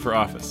Kearns for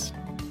office.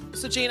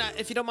 So, Gene,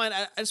 if you don't mind,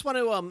 I just want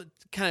to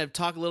kind of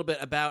talk a little bit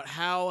about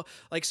how,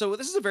 like, so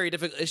this is a very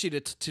difficult issue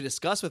to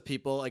discuss with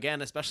people,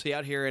 again, especially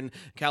out here in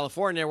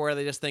California, where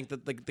they just think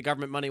that the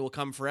government money will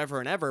come forever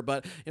and ever.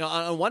 But,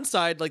 on one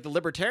side, like, the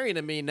libertarian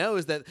in me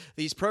knows that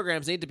these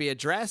programs need to be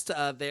addressed.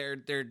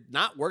 They're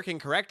not working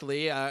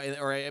correctly,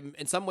 or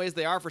in some ways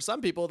they are for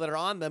some people that are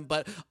on them,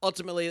 but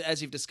ultimately,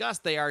 as you've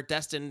discussed, they are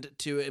destined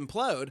to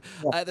implode.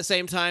 Yeah. At the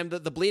same time,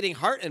 the bleeding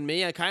heart in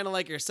me, kind of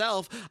like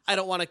yourself, I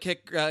don't want to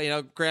kick,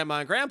 grandma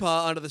and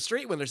grandpa onto the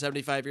street when they're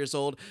 75 years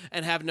old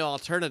and have no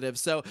alternative.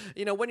 So,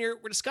 when we're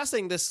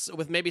discussing this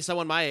with maybe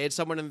someone my age,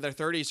 someone in their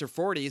 30s or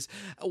 40s,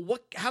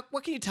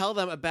 what can you tell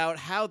them about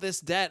how this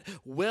debt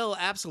will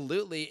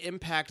absolutely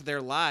impact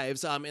their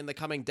lives in the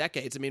coming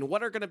decades? I mean,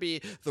 what are going to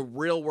be the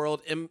real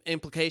world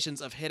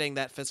implications of hitting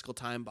that fiscal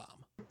time bomb?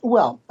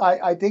 Well,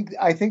 I think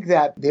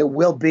that there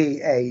will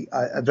be a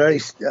very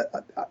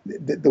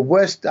the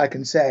worst I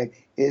can say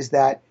is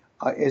that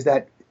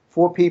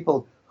for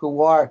people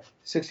who are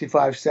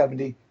 65,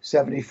 70,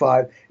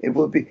 75, there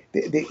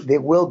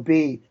will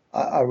be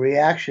a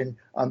reaction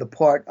on the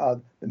part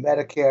of the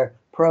Medicare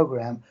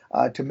program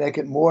to make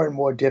it more and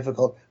more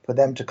difficult for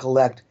them to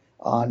collect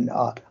on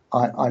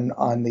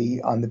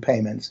the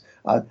payments.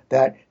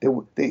 That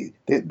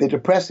the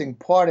depressing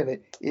part of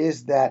it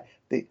is that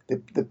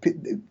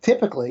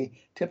typically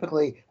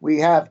we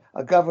have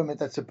a government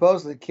that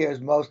supposedly cares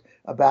most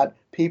about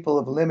people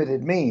of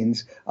limited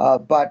means,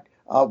 but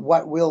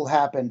what will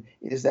happen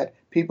is that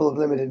people of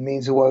limited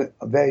means who are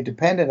very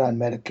dependent on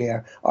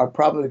Medicare are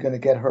probably going to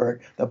get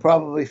hurt. They'll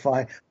probably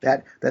find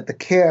that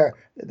the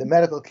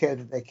medical care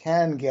that they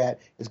can get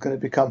is going to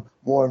become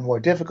more and more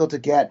difficult to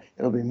get.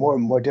 It'll be more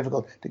and more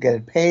difficult to get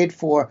it paid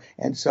for.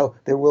 And so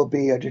there will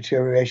be a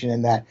deterioration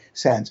in that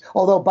sense.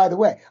 Although, by the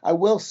way, I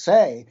will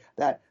say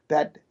that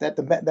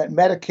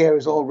Medicare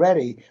is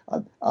already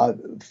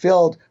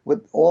filled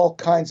with all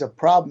kinds of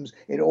problems.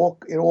 It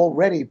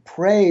already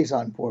preys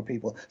on poor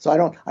people. So I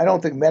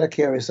don't think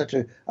Medicare is such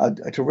a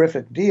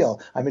terrific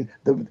deal. I mean,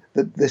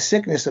 the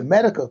sickness of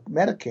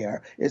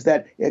Medicare is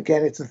that,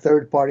 again, it's a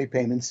third-party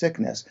payment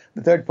sickness.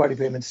 The third-party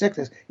payment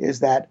sickness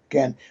is that,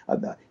 again,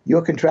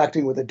 you're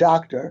contracting with a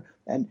doctor,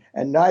 and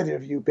neither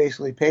of you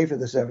basically pay for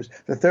the service.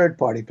 The third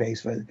party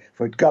pays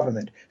for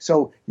government.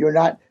 So you're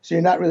not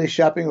really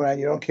shopping around.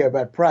 You don't care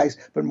about price,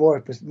 but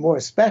more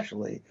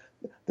especially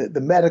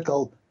the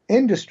medical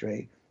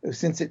industry,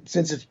 since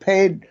it's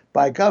paid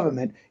by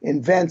government,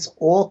 invents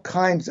all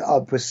kinds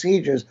of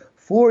procedures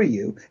for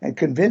you and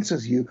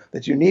convinces you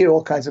that you need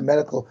all kinds of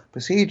medical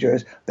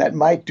procedures that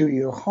might do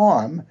you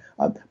harm,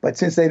 but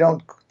since they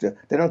don't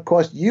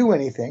cost you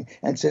anything,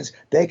 and since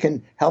they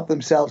can help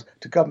themselves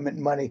to government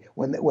money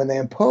when they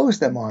impose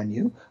them on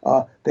you,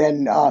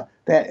 then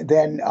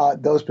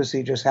those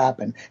procedures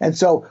happen. And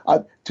so,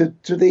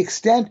 to the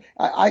extent,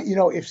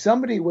 if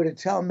somebody were to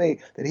tell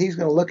me that he's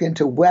going to look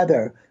into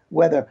whether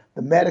the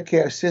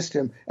Medicare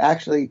system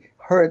actually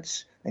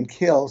hurts and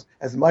kills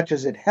as much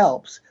as it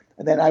helps,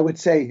 then I would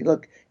say,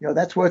 look,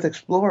 that's worth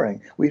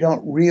exploring. We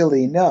don't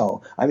really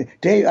know. I mean,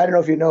 Dave, I don't know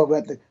if you know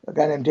about a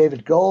guy named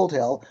David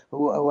Goldhill,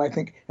 who I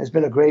think has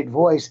been a great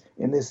voice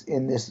in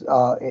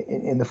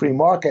the free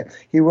market.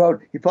 He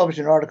published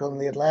an article in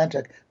the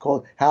Atlantic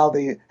called "How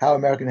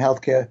American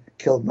Healthcare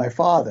Killed My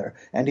Father,"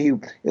 and he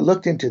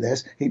looked into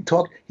this. He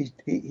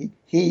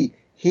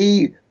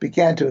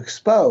began to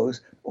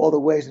expose all the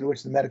ways in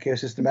which the Medicare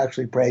system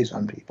actually preys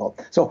on people.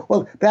 So,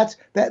 well, that's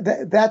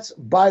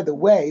by the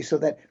way, so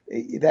that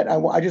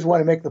I just want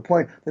to make the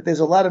point that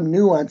there's a lot of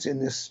nuance in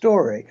this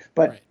story.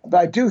 But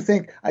I do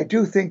think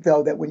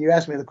though that when you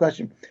ask me the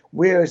question,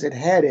 where is it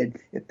headed?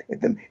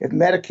 If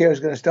Medicare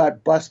is going to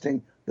start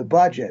busting the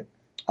budget,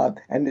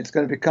 and it's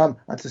going to become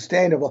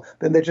unsustainable,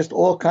 then there's just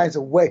all kinds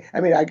of ways.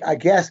 I mean, I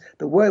guess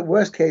the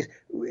worst case,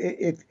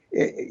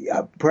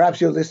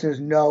 perhaps your listeners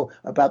know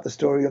about the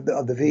story of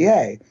the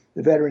VA,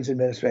 the Veterans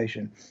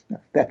Administration.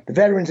 That the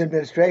Veterans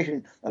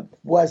Administration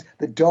was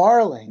the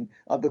darling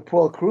of the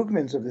Paul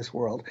Krugmans of this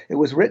world. It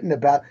was written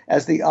about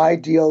as the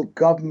ideal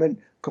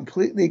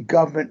completely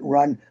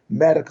government-run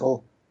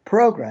medical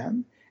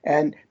program.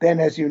 And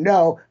then, as you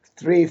know,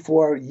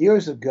 3-4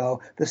 years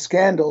ago, the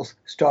scandals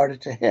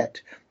started to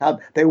hit.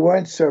 They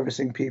weren't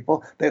servicing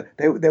people.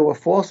 They were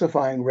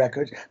falsifying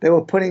records. They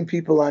were putting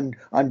people on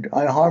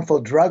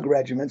harmful drug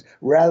regimens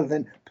rather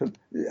than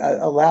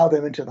allow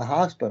them into the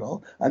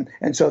hospital.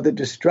 And so the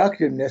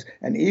destructiveness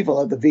and evil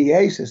of the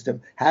VA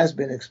system has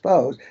been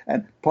exposed,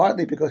 and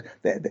partly because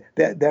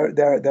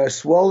their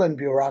swollen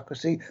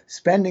bureaucracy,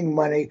 spending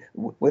money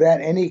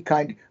without any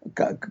kind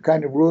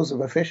of rules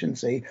of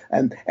efficiency,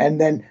 and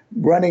then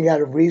running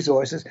out of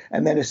resources,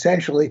 and then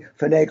essentially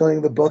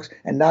finagling the books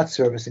and not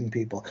servicing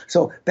people.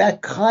 So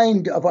that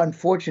kind of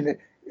unfortunate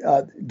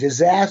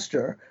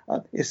disaster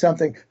is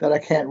something that I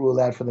can't rule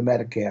out for the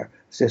Medicare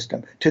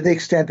system, to the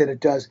extent that it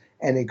does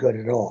any good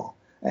at all.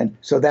 And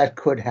so that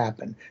could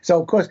happen.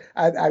 So, of course,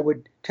 I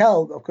would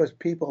tell,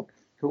 people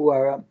who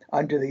are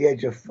under the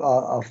age of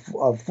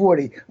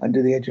 40,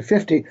 under the age of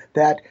 50,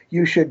 that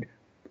you should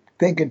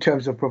think in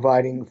terms of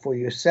providing for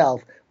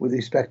yourself with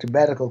respect to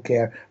medical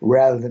care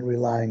rather than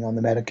relying on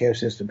the Medicare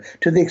system,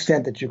 to the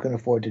extent that you can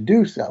afford to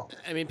do so.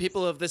 I mean,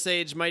 people of this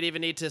age might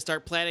even need to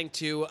start planning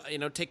to,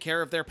 take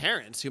care of their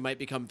parents who might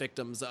become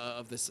victims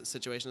of this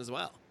situation as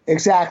well.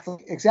 Exactly.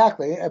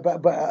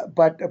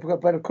 But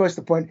of course,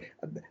 the point,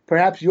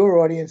 perhaps your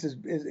audience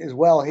is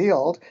well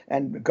healed,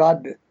 and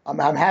God,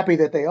 I'm happy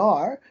that they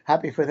are,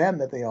 happy for them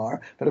that they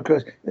are. But of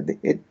course,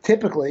 it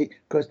typically,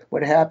 because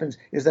what happens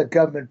is that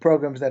government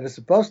programs that are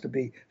supposed to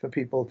be for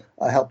people,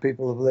 help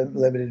people of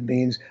limited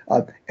means,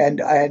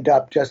 and I end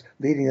up just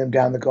leading them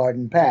down the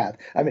garden path.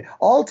 I mean,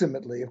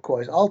 ultimately,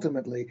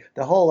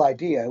 the whole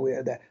idea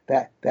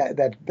that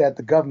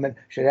the government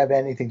should have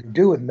anything to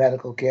do with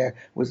medical care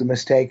was a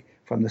mistake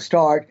from the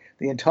start.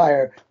 The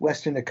entire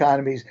Western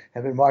economies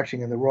have been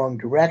marching in the wrong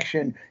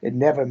direction. It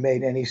never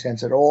made any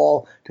sense at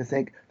all to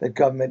think that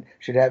government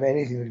should have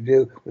anything to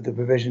do with the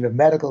provision of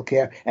medical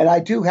care. And I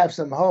do have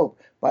some hope,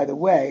 by the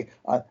way,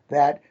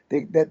 that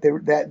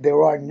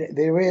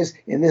there is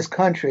in this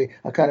country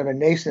a kind of a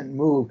nascent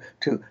move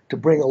to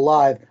bring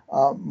alive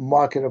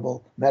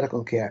marketable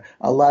medical care.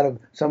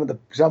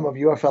 Some of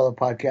your fellow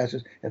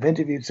podcasters have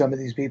interviewed some of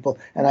these people,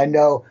 and I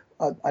know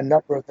a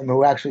number of them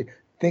who actually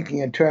thinking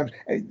in terms,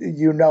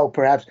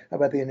 perhaps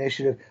about the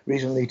initiative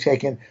recently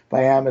taken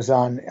by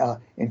Amazon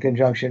in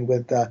conjunction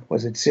with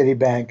was it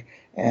Citibank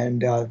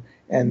and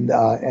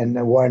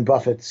Warren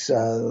Buffett's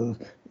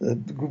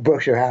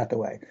Berkshire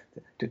Hathaway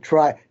to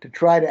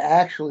try to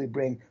actually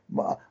bring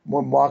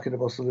more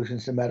marketable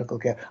solutions to medical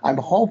care. I'm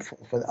hopeful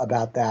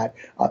about that.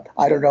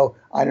 I don't know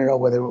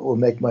whether it will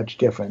make much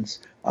difference.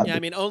 Yeah,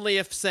 I mean, only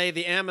if, say,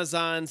 the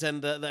Amazons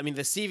and the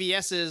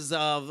CVSs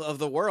of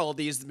the world,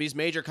 these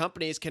major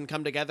companies can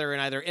come together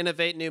and either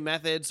innovate new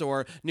methods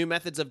or new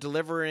methods of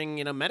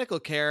delivering, medical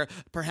care.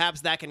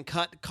 Perhaps that can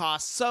cut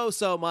costs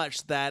so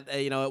much that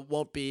it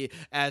won't be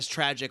as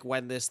tragic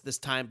when this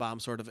time bomb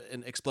sort of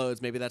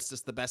explodes. Maybe that's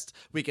just the best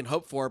we can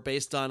hope for,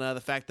 based on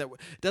the fact that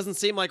it doesn't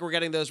seem like we're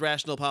getting those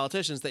rational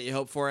politicians that you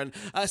hope for. And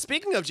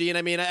speaking of Gene,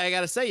 I mean, I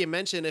gotta say, you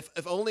mentioned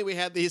if only we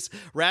had these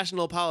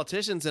rational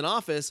politicians in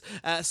office,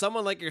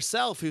 someone like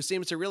yourself who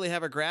seems to really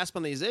have a grasp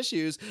on these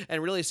issues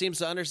and really seems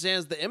to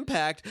understand the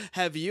impact.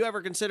 Have you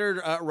ever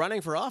considered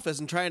running for office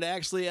and trying to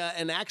actually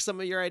enact some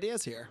of your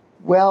ideas here?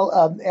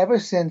 Well, ever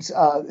since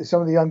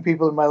some of the young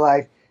people in my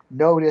life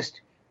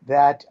noticed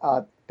that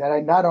I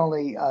not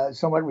only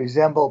somewhat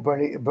resemble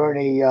Bernie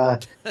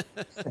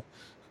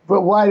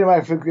but why do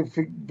I forget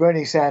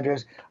Bernie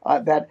Sanders?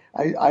 That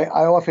I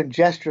often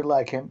gesture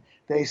like him.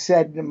 They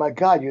said, "My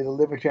God, you're the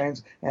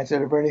Libertarians' answer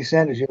to Bernie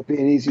Sanders. You'll be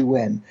an easy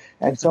win."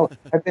 And so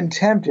I've been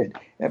tempted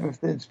ever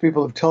since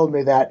people have told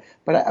me that.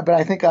 But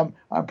I think I'm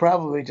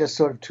probably just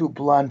sort of too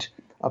blunt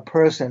a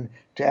person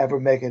to ever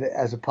make it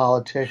as a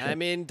politician. I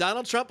mean,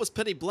 Donald Trump was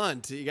pretty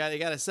blunt. You got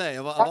to say,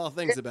 of all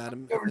things about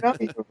him.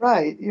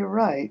 You're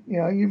right.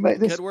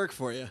 Good work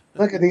for you.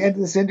 Look, at the end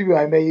of this interview,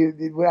 I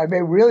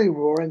may really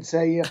roar and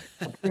say,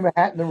 "Put my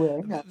hat in the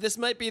ring." This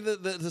might be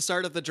the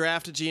start of the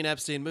draft Gene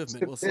Epstein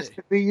movement. We'll see. This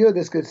could be you.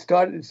 This could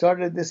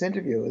started this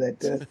interview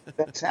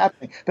that's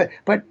happening.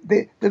 But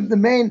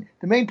the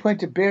main point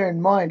to bear in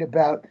mind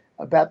about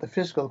the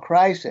fiscal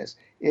crisis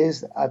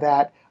is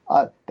that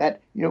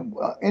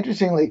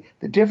interestingly,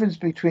 the difference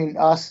between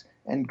us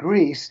and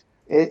Greece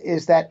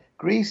is that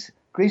Greece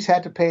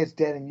had to pay its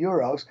debt in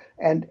euros,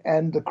 and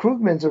the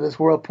Krugmans of this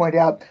world point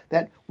out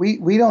that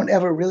we don't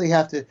ever really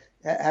have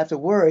to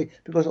worry,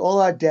 because all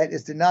our debt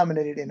is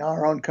denominated in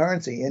our own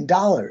currency, in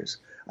dollars.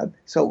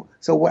 So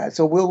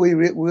will we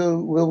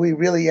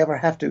really ever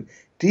have to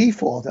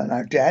default on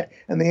our debt?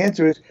 And the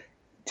answer is,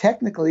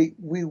 technically,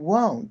 we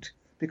won't,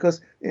 because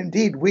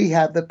indeed we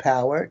have the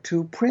power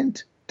to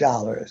print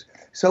dollars.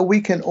 So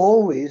we can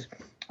always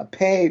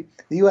the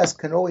U.S.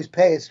 can always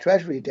pay its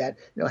treasury debt,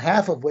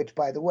 half of which,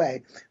 by the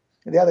way,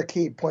 the other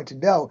key point to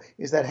know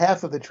is that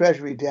half of the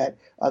treasury debt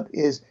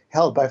is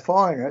held by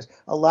foreigners,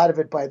 a lot of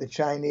it by the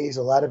Chinese,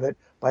 a lot of it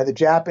by the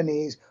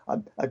Japanese.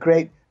 A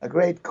great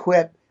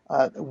quip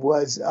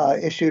was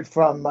issued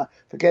from,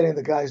 forgetting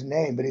the guy's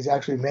name, but he's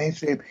actually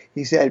mainstream.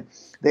 He said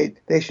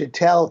they should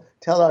tell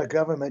our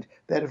government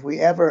that if we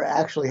ever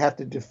actually have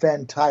to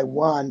defend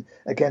Taiwan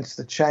against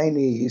the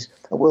Chinese,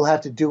 we'll have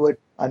to do it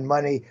on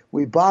money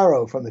we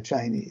borrow from the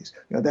Chinese.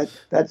 That's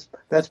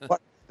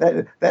part.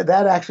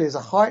 That actually is a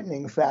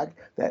heartening fact,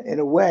 that in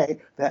a way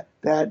that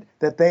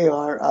they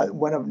are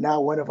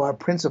one of our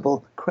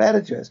principal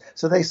creditors.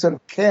 So they sort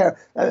of care.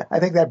 I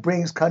think that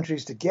brings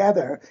countries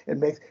together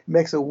and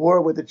makes a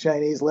war with the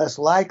Chinese less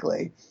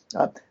likely.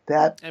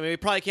 We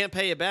probably can't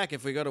pay you back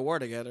if we go to war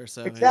together.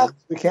 So exactly,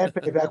 we can't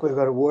pay you back if we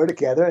go to war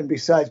together. And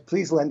besides,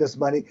 please lend us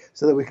money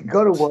so that we can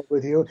go to war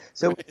with you.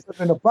 So we put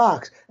in a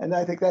box. And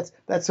I think that's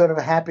sort of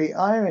a happy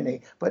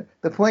irony. But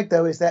the point,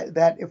 though, is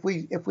that if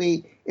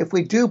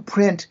we do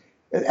print,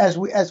 as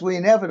we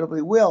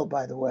inevitably will,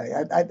 by the way,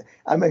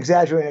 I'm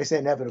exaggerating. I say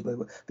inevitably.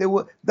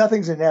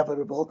 Nothing's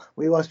inevitable.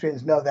 We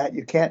Austrians know that.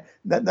 You can't.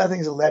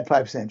 Nothing's a lead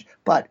pipe cinch.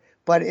 But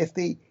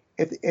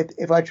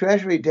if our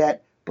treasury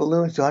debt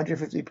balloons to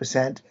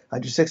 150%,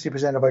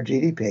 160% of our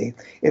GDP,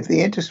 if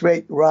the interest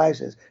rate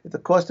rises, if the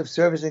cost of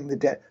servicing the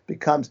debt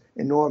becomes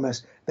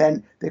enormous,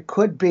 then there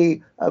could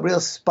be a real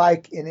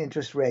spike in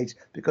interest rates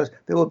because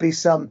there will be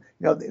some,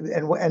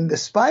 and the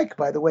spike,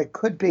 by the way,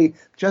 could be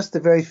just the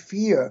very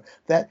fear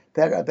that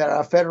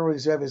our Federal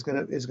Reserve is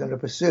going to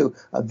pursue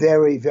a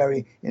very,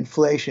 very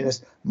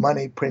inflationist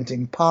money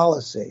printing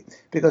policy.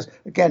 Because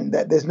again,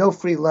 there's no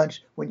free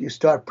lunch when you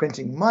start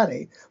printing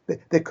money.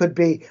 There could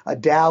be a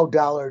Dow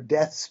dollar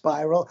death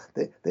spiral.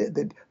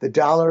 The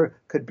dollar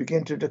could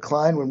begin to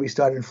decline when we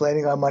start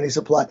inflating our money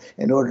supply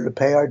in order to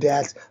pay our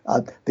debts.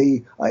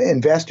 The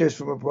investors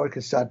from abroad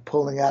could start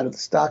pulling out of the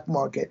stock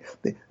market.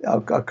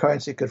 Our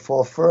currency could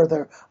fall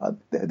further.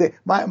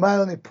 My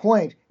only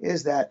point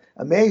is that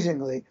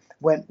amazingly,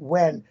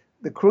 when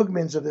the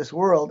Krugmans of this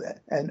world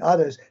and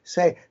others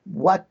say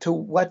what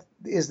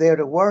is there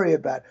to worry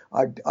about?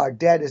 Our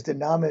debt is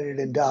denominated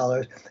in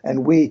dollars,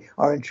 and we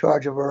are in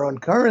charge of our own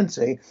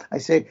currency. I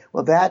say,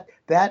 well,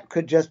 that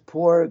could just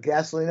pour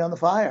gasoline on the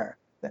fire.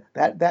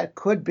 That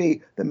could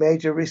be the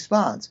major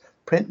response.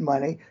 Print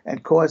money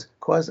and cause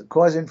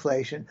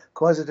inflation,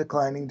 cause a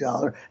declining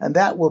dollar, and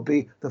that will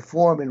be the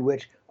form in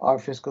which our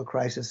fiscal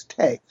crisis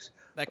takes.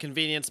 That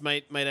convenience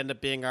might end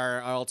up being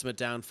our ultimate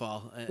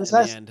downfall in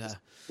the end.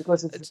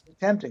 Because it's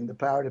tempting. The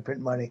power to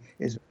print money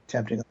is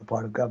tempting on the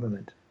part of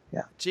government.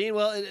 Yeah. Gene,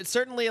 well, it's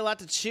certainly a lot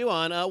to chew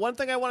on. One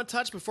thing I want to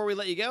touch before we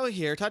let you go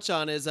here,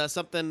 is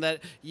something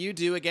that you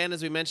do, again,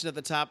 as we mentioned at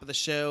the top of the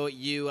show.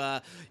 You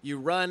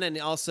run and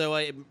also,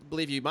 I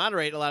believe you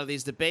moderate a lot of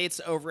these debates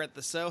over at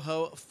the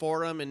Soho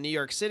Forum in New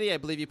York City. I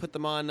believe you put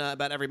them on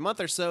about every month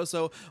or so.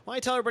 So why don't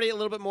you tell everybody a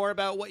little bit more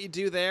about what you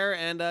do there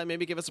and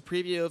maybe give us a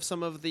preview of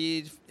some of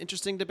the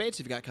interesting debates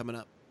you've got coming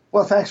up?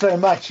 Well, thanks very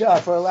much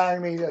for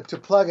allowing me to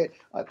plug it.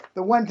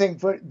 The one thing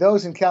for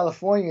those in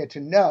California to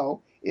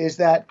know is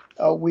that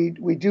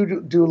we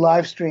do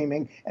live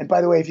streaming. And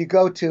by the way, if you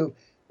go to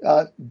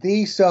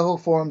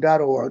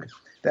thesohoforum.org,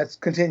 that's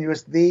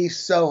continuous,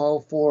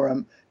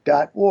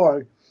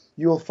 thesohoforum.org,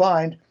 you'll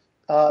find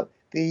the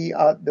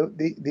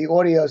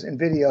audios and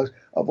videos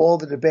of all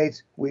the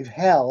debates we've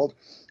held.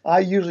 I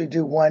usually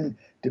do one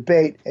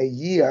debate a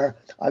year.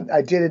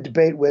 I did a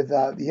debate with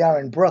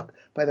Yaron Brook,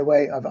 by the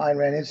way, of Ayn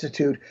Rand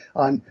Institute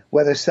on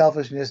whether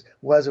selfishness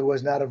was or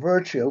was not a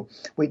virtue.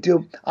 We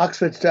do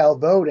Oxford-style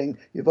voting.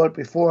 You vote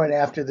before and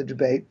after the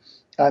debate,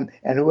 and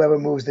whoever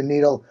moves the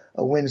needle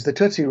wins the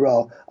Tootsie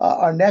Roll.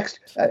 Our next,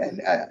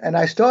 and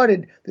I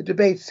started the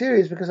debate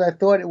series because I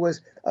thought it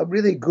was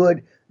really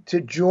good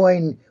to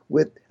join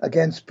with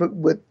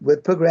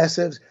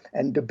progressives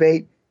and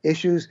debate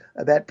issues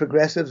that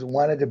progressives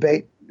want to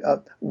debate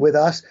with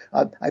us.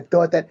 I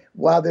thought that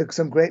while there's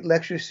some great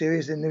lecture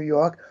series in New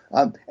York,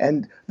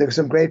 and there's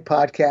some great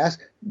podcasts,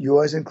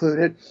 yours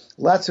included,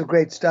 lots of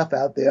great stuff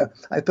out there,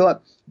 I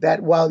thought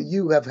that while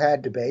you have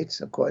had debates,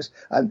 of course,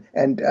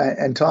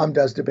 and Tom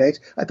does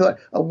debates, I thought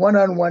a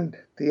one-on-one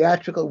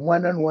theatrical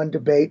one-on-one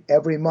debate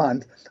every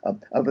month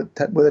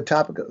with a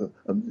topic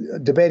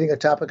debating a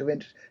topic of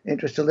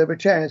interest to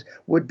libertarians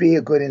would be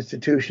a good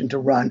institution to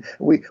run.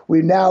 We've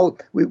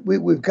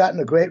gotten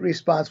a great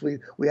response.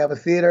 We have a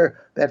theater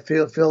that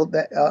filled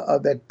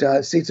that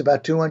seats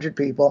about 200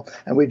 people,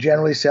 and we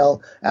generally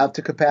sell out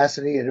to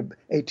capacity at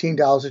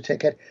 $18 a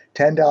ticket,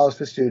 $10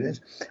 for students.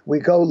 We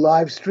go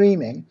live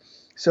streaming,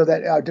 so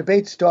that our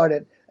debates start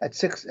at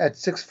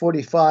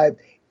 6:45.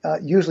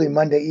 Usually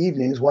Monday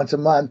evenings, once a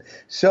month,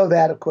 so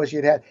that, of course,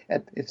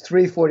 it's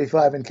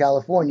 3:45 in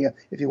California.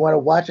 If you want to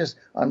watch us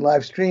on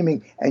live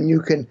streaming, and you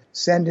can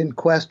send in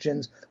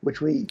questions, we're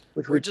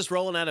just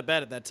rolling out of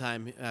bed at that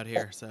time out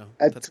here, so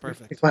that's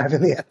perfect. 5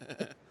 in the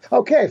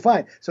Okay,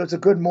 fine. So it's a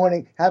good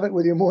morning. Have it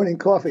with your morning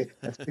coffee.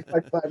 That's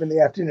 5 in the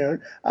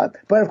afternoon.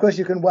 But of course,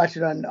 you can watch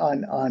it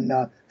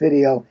on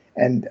video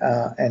and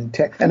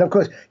tech. And of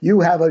course,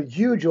 you have a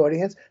huge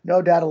audience.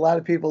 No doubt, a lot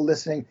of people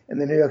listening in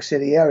the New York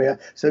City area.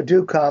 So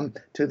do come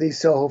to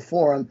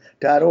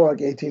thesohoforum.org.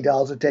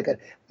 $18 a ticket.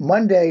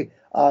 Monday,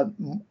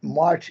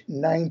 March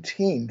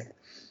 19th.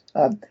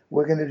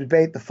 We're going to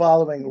debate the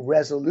following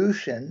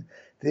resolution.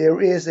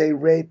 There is a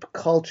rape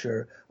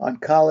culture on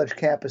college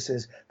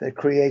campuses that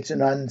creates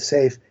an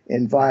unsafe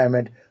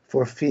environment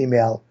for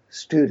female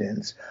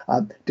students.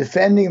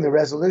 Defending the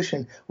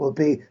resolution will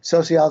be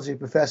sociology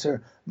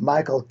professor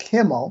Michael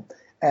Kimmel,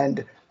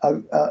 and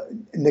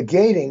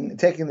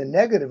taking the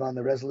negative on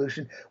the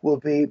resolution will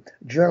be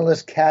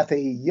journalist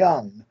Kathy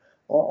Young,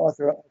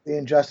 author of The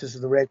Injustice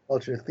of the Rape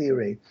Culture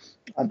Theory.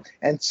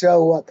 And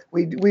so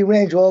we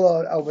range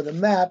all over the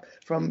map,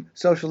 from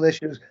social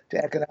issues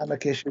to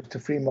economic issues to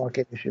free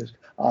market issues.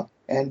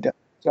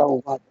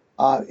 So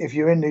if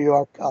you're in New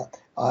York,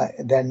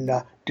 then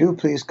do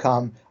please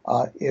come.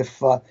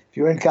 If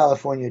you're in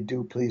California,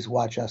 do please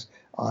watch us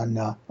on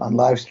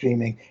live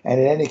streaming. And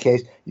in any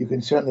case, you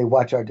can certainly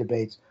watch our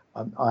debates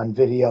on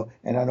video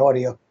and on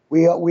audio.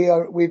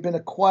 We've been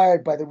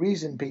acquired by the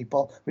Reason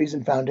people,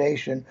 Reason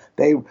Foundation.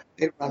 They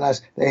run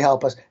us, they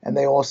help us, and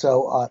they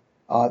also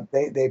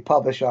they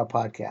publish our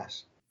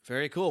podcasts.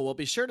 Very cool. Well,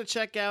 be sure to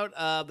check out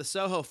the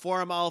Soho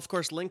Forum. I'll, of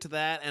course, link to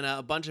that and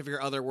a bunch of your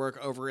other work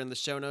over in the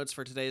show notes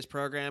for today's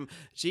program.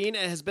 Gene,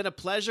 it has been a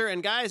pleasure.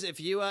 And guys,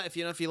 if you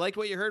liked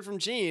what you heard from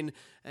Gene,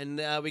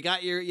 and we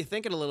got you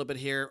thinking a little bit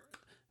here,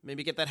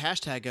 maybe get that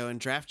hashtag going,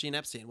 draft Gene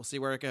Epstein. We'll see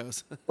where it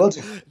goes. Will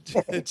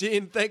do.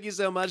 Gene, thank you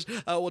so much.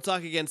 We'll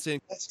talk again soon.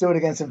 Let's do it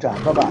again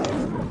sometime.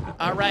 Bye-bye.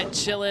 All right,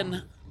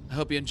 chillin'. I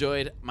hope you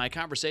enjoyed my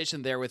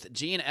conversation there with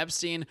Gene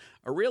Epstein,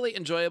 a really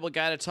enjoyable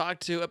guy to talk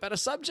to about a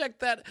subject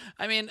that,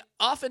 I mean,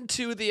 often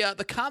to the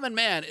common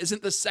man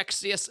isn't the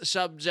sexiest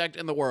subject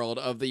in the world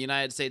of the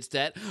United States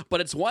debt, but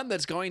it's one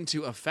that's going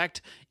to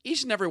affect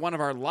each and every one of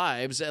our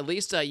lives, at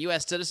least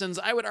U.S. citizens.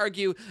 I would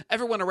argue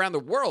everyone around the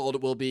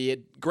world will be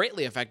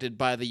greatly affected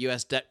by the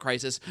U.S. debt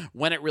crisis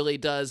when it really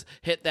does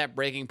hit that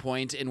breaking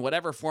point in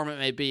whatever form it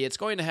may be. It's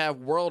going to have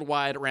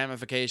worldwide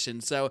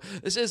ramifications. So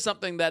this is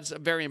something that's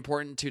very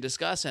important to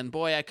discuss. And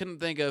boy, I couldn't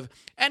think of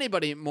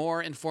anybody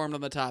more informed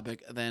on the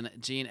topic than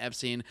Gene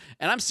Epstein.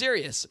 And I'm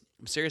serious.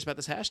 I'm serious about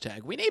this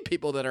hashtag. We need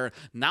people that are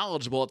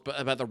knowledgeable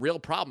about the real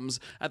problems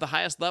at the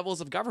highest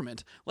levels of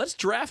government. Let's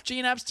draft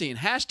Gene Epstein.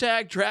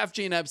 Hashtag draft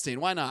Gene Epstein.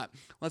 Why not?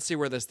 Let's see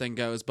where this thing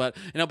goes. But,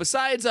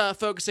 besides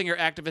focusing your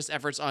activist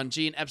efforts on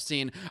Gene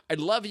Epstein, I'd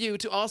love you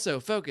to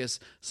also focus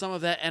some of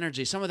that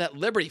energy, some of that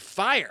liberty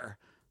fire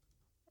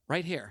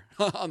right here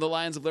on the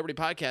Lions of Liberty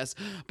podcast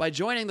by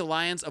joining the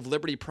Lions of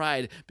Liberty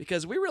Pride,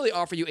 because we really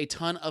offer you a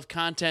ton of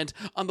content.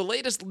 On the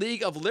latest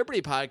League of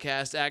Liberty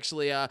podcast,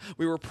 actually,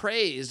 we were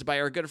praised by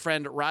our good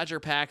friend Roger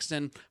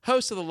Paxton,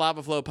 host of the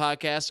Lava Flow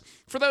podcast.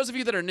 For those of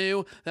you that are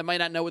new, that might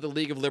not know what the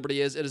League of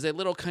Liberty is, it is a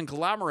little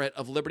conglomerate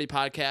of Liberty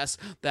podcasts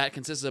that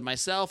consists of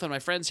myself and my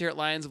friends here at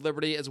Lions of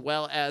Liberty, as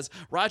well as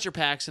Roger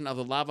Paxton of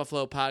the Lava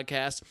Flow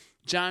podcast,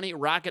 Johnny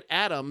Rocket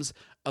Adams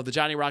of the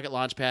Johnny Rocket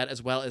Launchpad,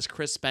 as well as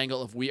Chris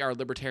Spangle of We Are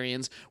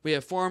Libertarians. We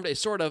have formed a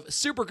sort of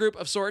super group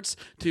of sorts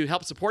to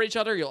help support each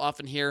other. You'll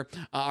often hear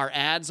our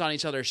ads on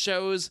each other's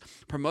shows,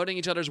 promoting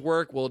each other's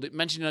work. We'll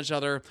mention each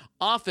other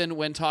often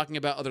when talking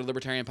about other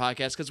libertarian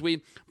podcasts, because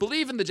we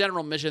believe in the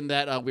general mission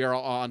that we are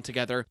all on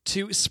together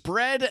to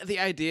spread the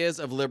ideas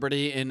of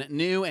liberty in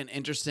new and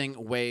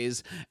interesting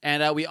ways.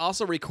 And we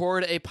also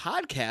record a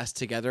podcast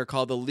together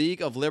called the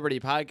League of Liberty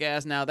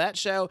Podcast. Now, that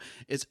show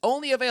is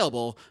only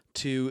available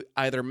to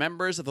either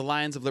members of the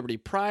Lions of Liberty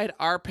Pride,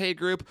 our paid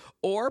group,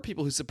 or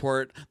people who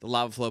support the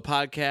Lava Flow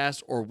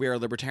podcast or We Are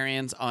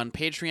Libertarians on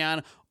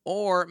Patreon,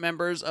 or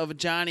members of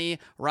Johnny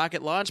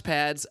Rocket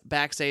Launchpad's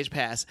Backstage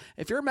Pass.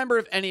 If you're a member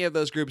of any of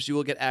those groups, you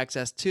will get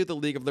access to the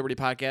League of Liberty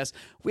podcast.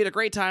 We had a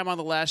great time on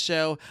the last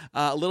show.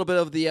 A little bit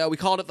of we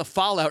called it the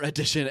Fallout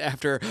edition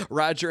after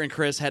Roger and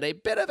Chris had a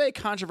bit of a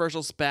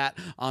controversial spat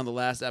on the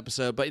last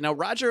episode. But,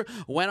 Roger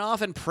went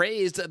off and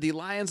praised the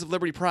Lions of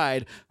Liberty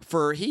Pride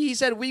for, he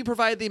said, we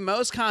provide the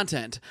most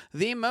content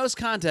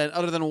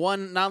other than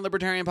one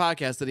non-libertarian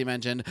podcast that he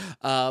mentioned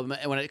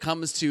when it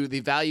comes to the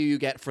value you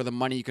get for the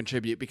money you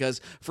contribute, because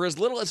for as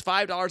little as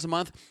 $5 a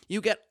month, you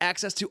get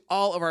access to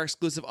all of our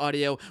exclusive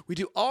audio. We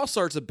do all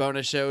sorts of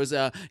bonus shows.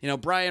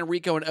 Brian,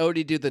 Rico, and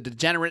Odie do the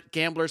Degenerate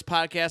Gamblers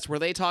podcast, where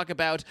they talk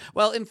about,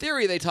 well, in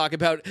theory, they talk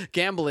about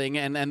gambling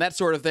and that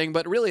sort of thing,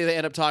 but really they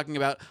end up talking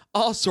about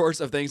all sorts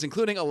of things,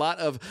 including a lot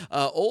of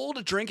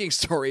old drinking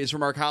stories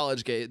from our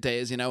college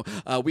days.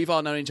 We've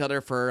all known each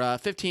other for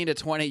 15 to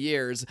 20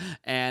 years,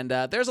 and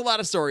there's a lot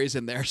of stories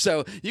in there.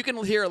 So you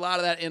can hear a lot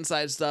of that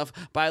inside stuff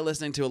by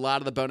listening to a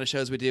lot of the bonus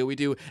shows we do. We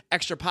do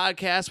extra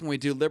podcasts when we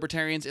do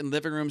Libertarians in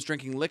Living Rooms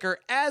Drinking Liquor,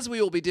 as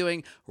we will be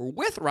doing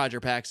with Roger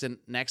Paxton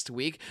next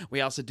week.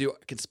 We also do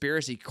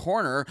Conspiracy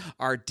Corner,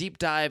 our deep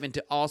dive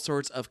into all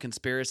sorts of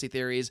conspiracy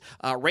theories,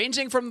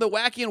 ranging from the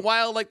wacky and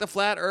wild like the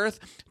flat earth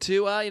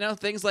to,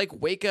 things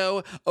like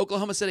Waco,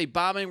 Oklahoma City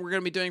bombing we're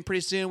going to be doing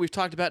pretty soon. We've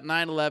talked about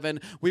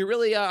 9/11. We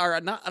really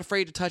are not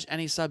afraid to touch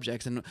any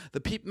subjects, and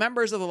the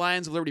members of the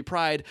Lions of Liberty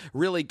Pride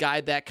really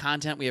guide that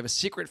content. We have a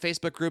secret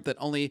Facebook group that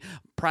only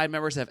Pride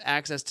members have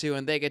access to,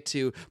 and they get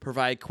to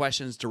provide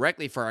questions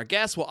directly for our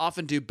guests. We'll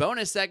often do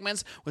bonus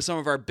segments with some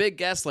of our big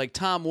guests like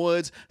Tom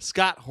Woods,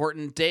 Scott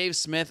Horton, Dave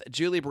Smith,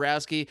 Julie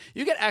Borowski.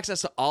 You get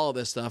access to all of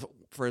this stuff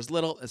for as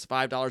little as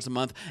 $5 a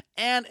month.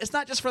 And it's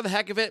not just for the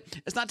heck of it.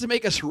 It's not to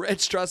make us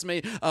rich, trust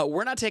me.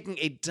 We're not taking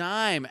a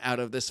dime out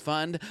of this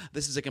fund.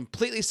 This is a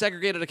completely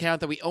segregated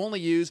account that we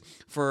only use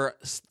for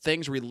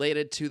things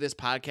related to this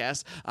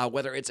podcast,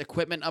 whether it's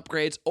equipment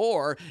upgrades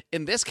or,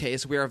 in this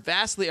case, we are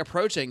vastly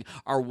approaching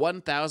our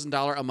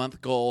 $1,000 a month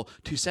goal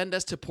to send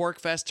us to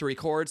PorkFest to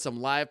record some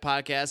live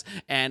podcasts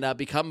and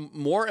become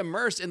more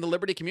immersed in the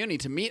Liberty community,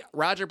 to meet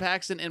Roger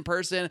Paxton in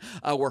person.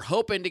 We're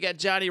hoping to get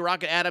Johnny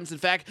Rocket Adams. In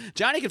fact,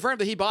 Johnny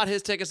confirmed that he bought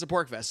his tickets to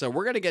PorkFest, so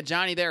we're going to get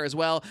Johnny there as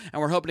well, and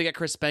we're hoping to get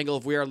Chris Spangle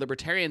of We Are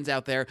Libertarians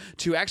out there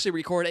to actually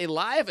record a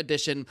live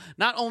edition,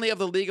 not only of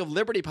the League of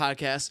Liberty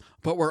podcast,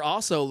 but we're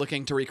also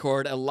looking to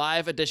record a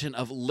live edition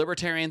of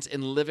Libertarians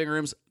in Living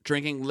Rooms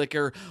drinking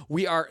liquor.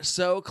 We are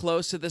so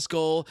close to this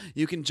goal.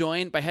 You can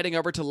join by heading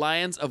over to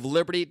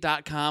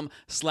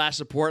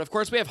lionsofliberty.com/support. Of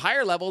course, we have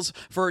higher levels.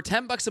 For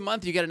 $10 a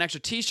month, you get an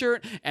extra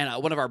t-shirt and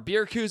one of our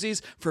beer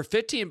koozies. For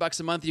 $15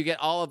 a month, you get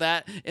all of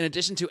that in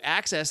addition to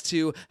access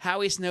to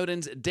Howie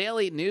Snowden's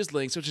daily news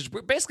links, which is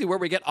basically where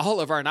we get all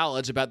of our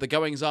knowledge about the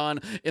goings-on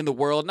in the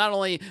world. Not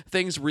only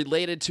things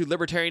related to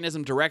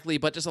libertarianism directly,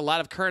 but just a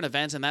lot of current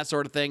events and that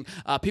sort of thing.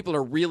 People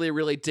are really,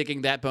 really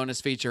digging that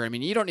bonus feature. I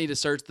mean, you don't need to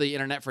search the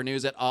internet for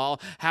news at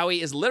all.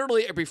 Howie is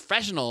literally a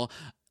professional,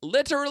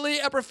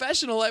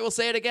 I will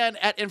say it again,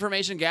 at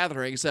information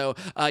gathering. So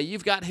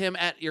you've got him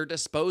at your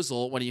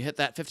disposal when you hit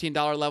that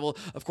 $15 level.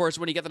 Of course,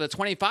 when you get to the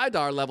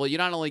 $25 level, you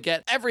not only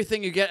get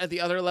everything you get at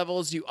the other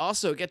levels, you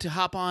also get to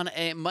hop on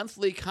a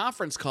monthly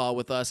conference call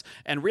with us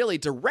and really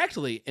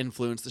directly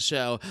influence the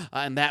show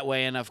in that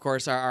way. And of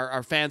course,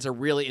 our fans are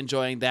really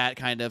enjoying that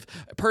kind of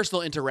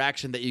personal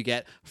interaction that you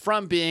get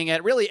from being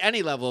at really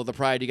any level of the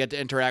Pride. You get to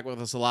interact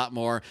with us a lot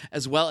more,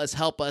 as well as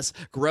help us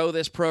grow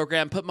this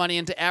program, put money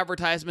into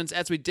advertisements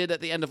as we did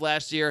at the end of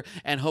last year,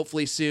 and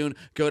hopefully soon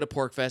go to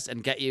PorcFest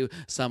and get you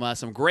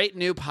some great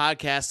new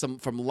podcasts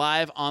from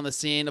live on the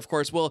scene. Of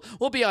course, we'll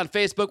be on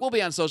Facebook, we'll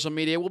be on social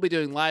media, we'll be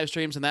doing live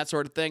streams and that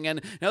sort of thing. And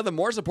the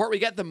more support we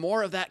get, the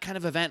more of that kind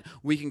of event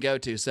we can go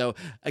to. So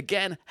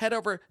again, head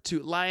over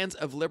to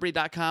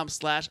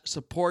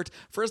lionsofliberty.com/support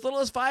for as little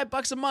as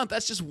 $5 a month.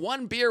 That's just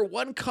one beer,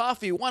 one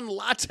coffee, one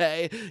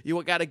latte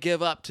you got to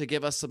give up to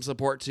give us some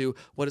support to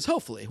what is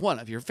hopefully one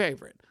of your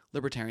favorite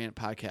libertarian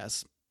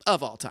podcasts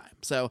of all time.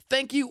 So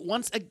thank you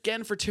once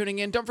again for tuning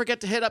in. Don't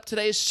forget to hit up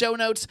today's show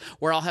notes,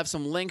 where I'll have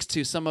some links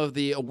to some of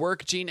the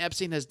work Gene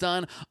Epstein has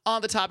done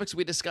on the topics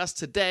we discussed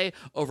today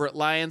over at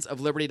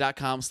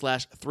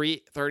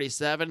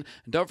lionsofliberty.com/337. And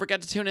don't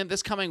forget to tune in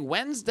this coming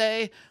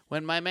Wednesday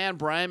when my man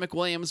Brian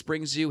McWilliams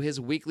brings you his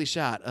weekly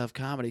shot of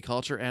comedy,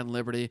 culture, and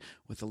liberty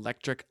with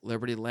Electric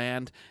Liberty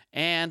Land.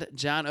 And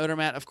John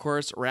Odermatt, of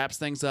course, wraps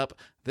things up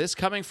this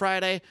coming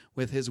Friday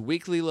with his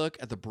weekly look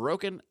at the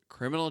broken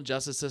criminal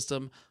justice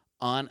system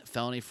on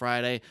Felony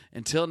Friday.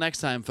 Until next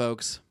time,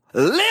 folks,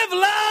 live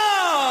long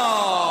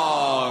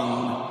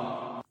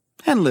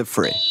and live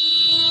free.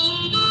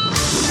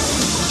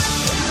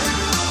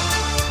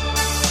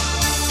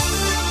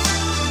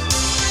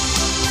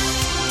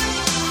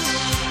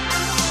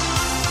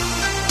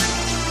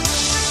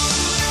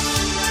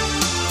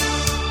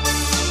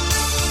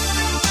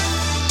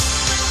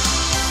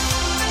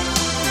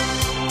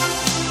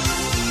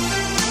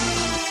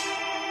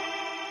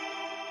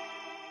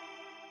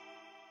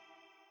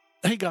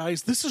 Hey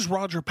guys, this is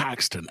Roger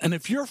Paxton, and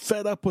if you're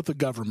fed up with the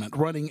government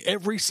running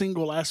every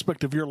single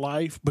aspect of your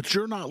life, but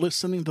you're not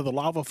listening to the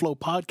Lava Flow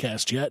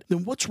podcast yet,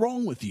 then what's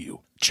wrong with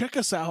you? Check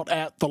us out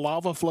at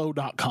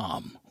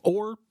thelavaflow.com,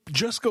 or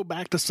just go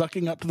back to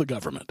sucking up to the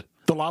government.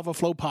 The Lava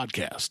Flow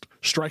podcast,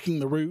 striking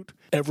the root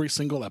every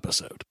single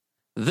episode.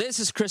 This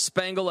is Chris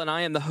Spangle, and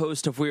I am the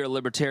host of We Are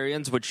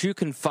Libertarians, which you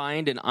can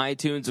find in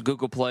iTunes,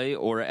 Google Play,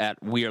 or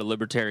at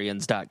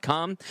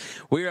wearelibertarians.com.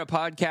 We are a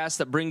podcast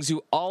that brings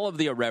you all of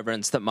the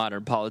irreverence that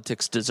modern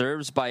politics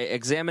deserves by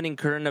examining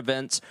current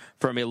events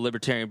from a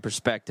libertarian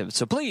perspective.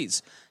 So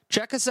please,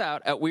 check us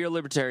out at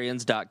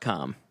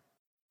wearelibertarians.com.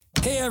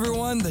 Hey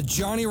everyone, the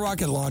Johnny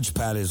Rocket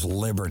Launchpad is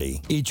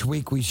Liberty. Each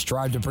week we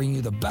strive to bring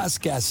you the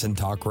best guests in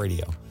talk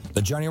radio.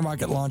 The Johnny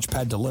Rocket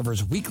Launchpad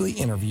delivers weekly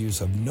interviews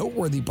of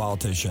noteworthy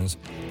politicians,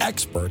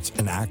 experts,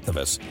 and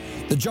activists.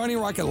 The Johnny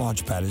Rocket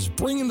Launchpad is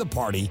bringing the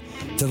party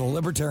to the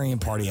Libertarian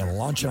Party and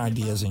launching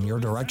ideas in your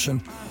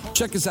direction.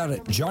 Check us out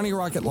at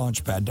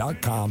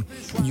JohnnyRocketLaunchpad.com,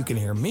 and you can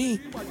hear me,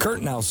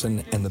 Kurt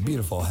Nelson, and the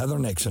beautiful Heather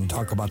Nixon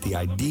talk about the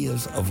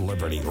ideas of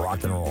liberty,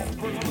 rock and roll.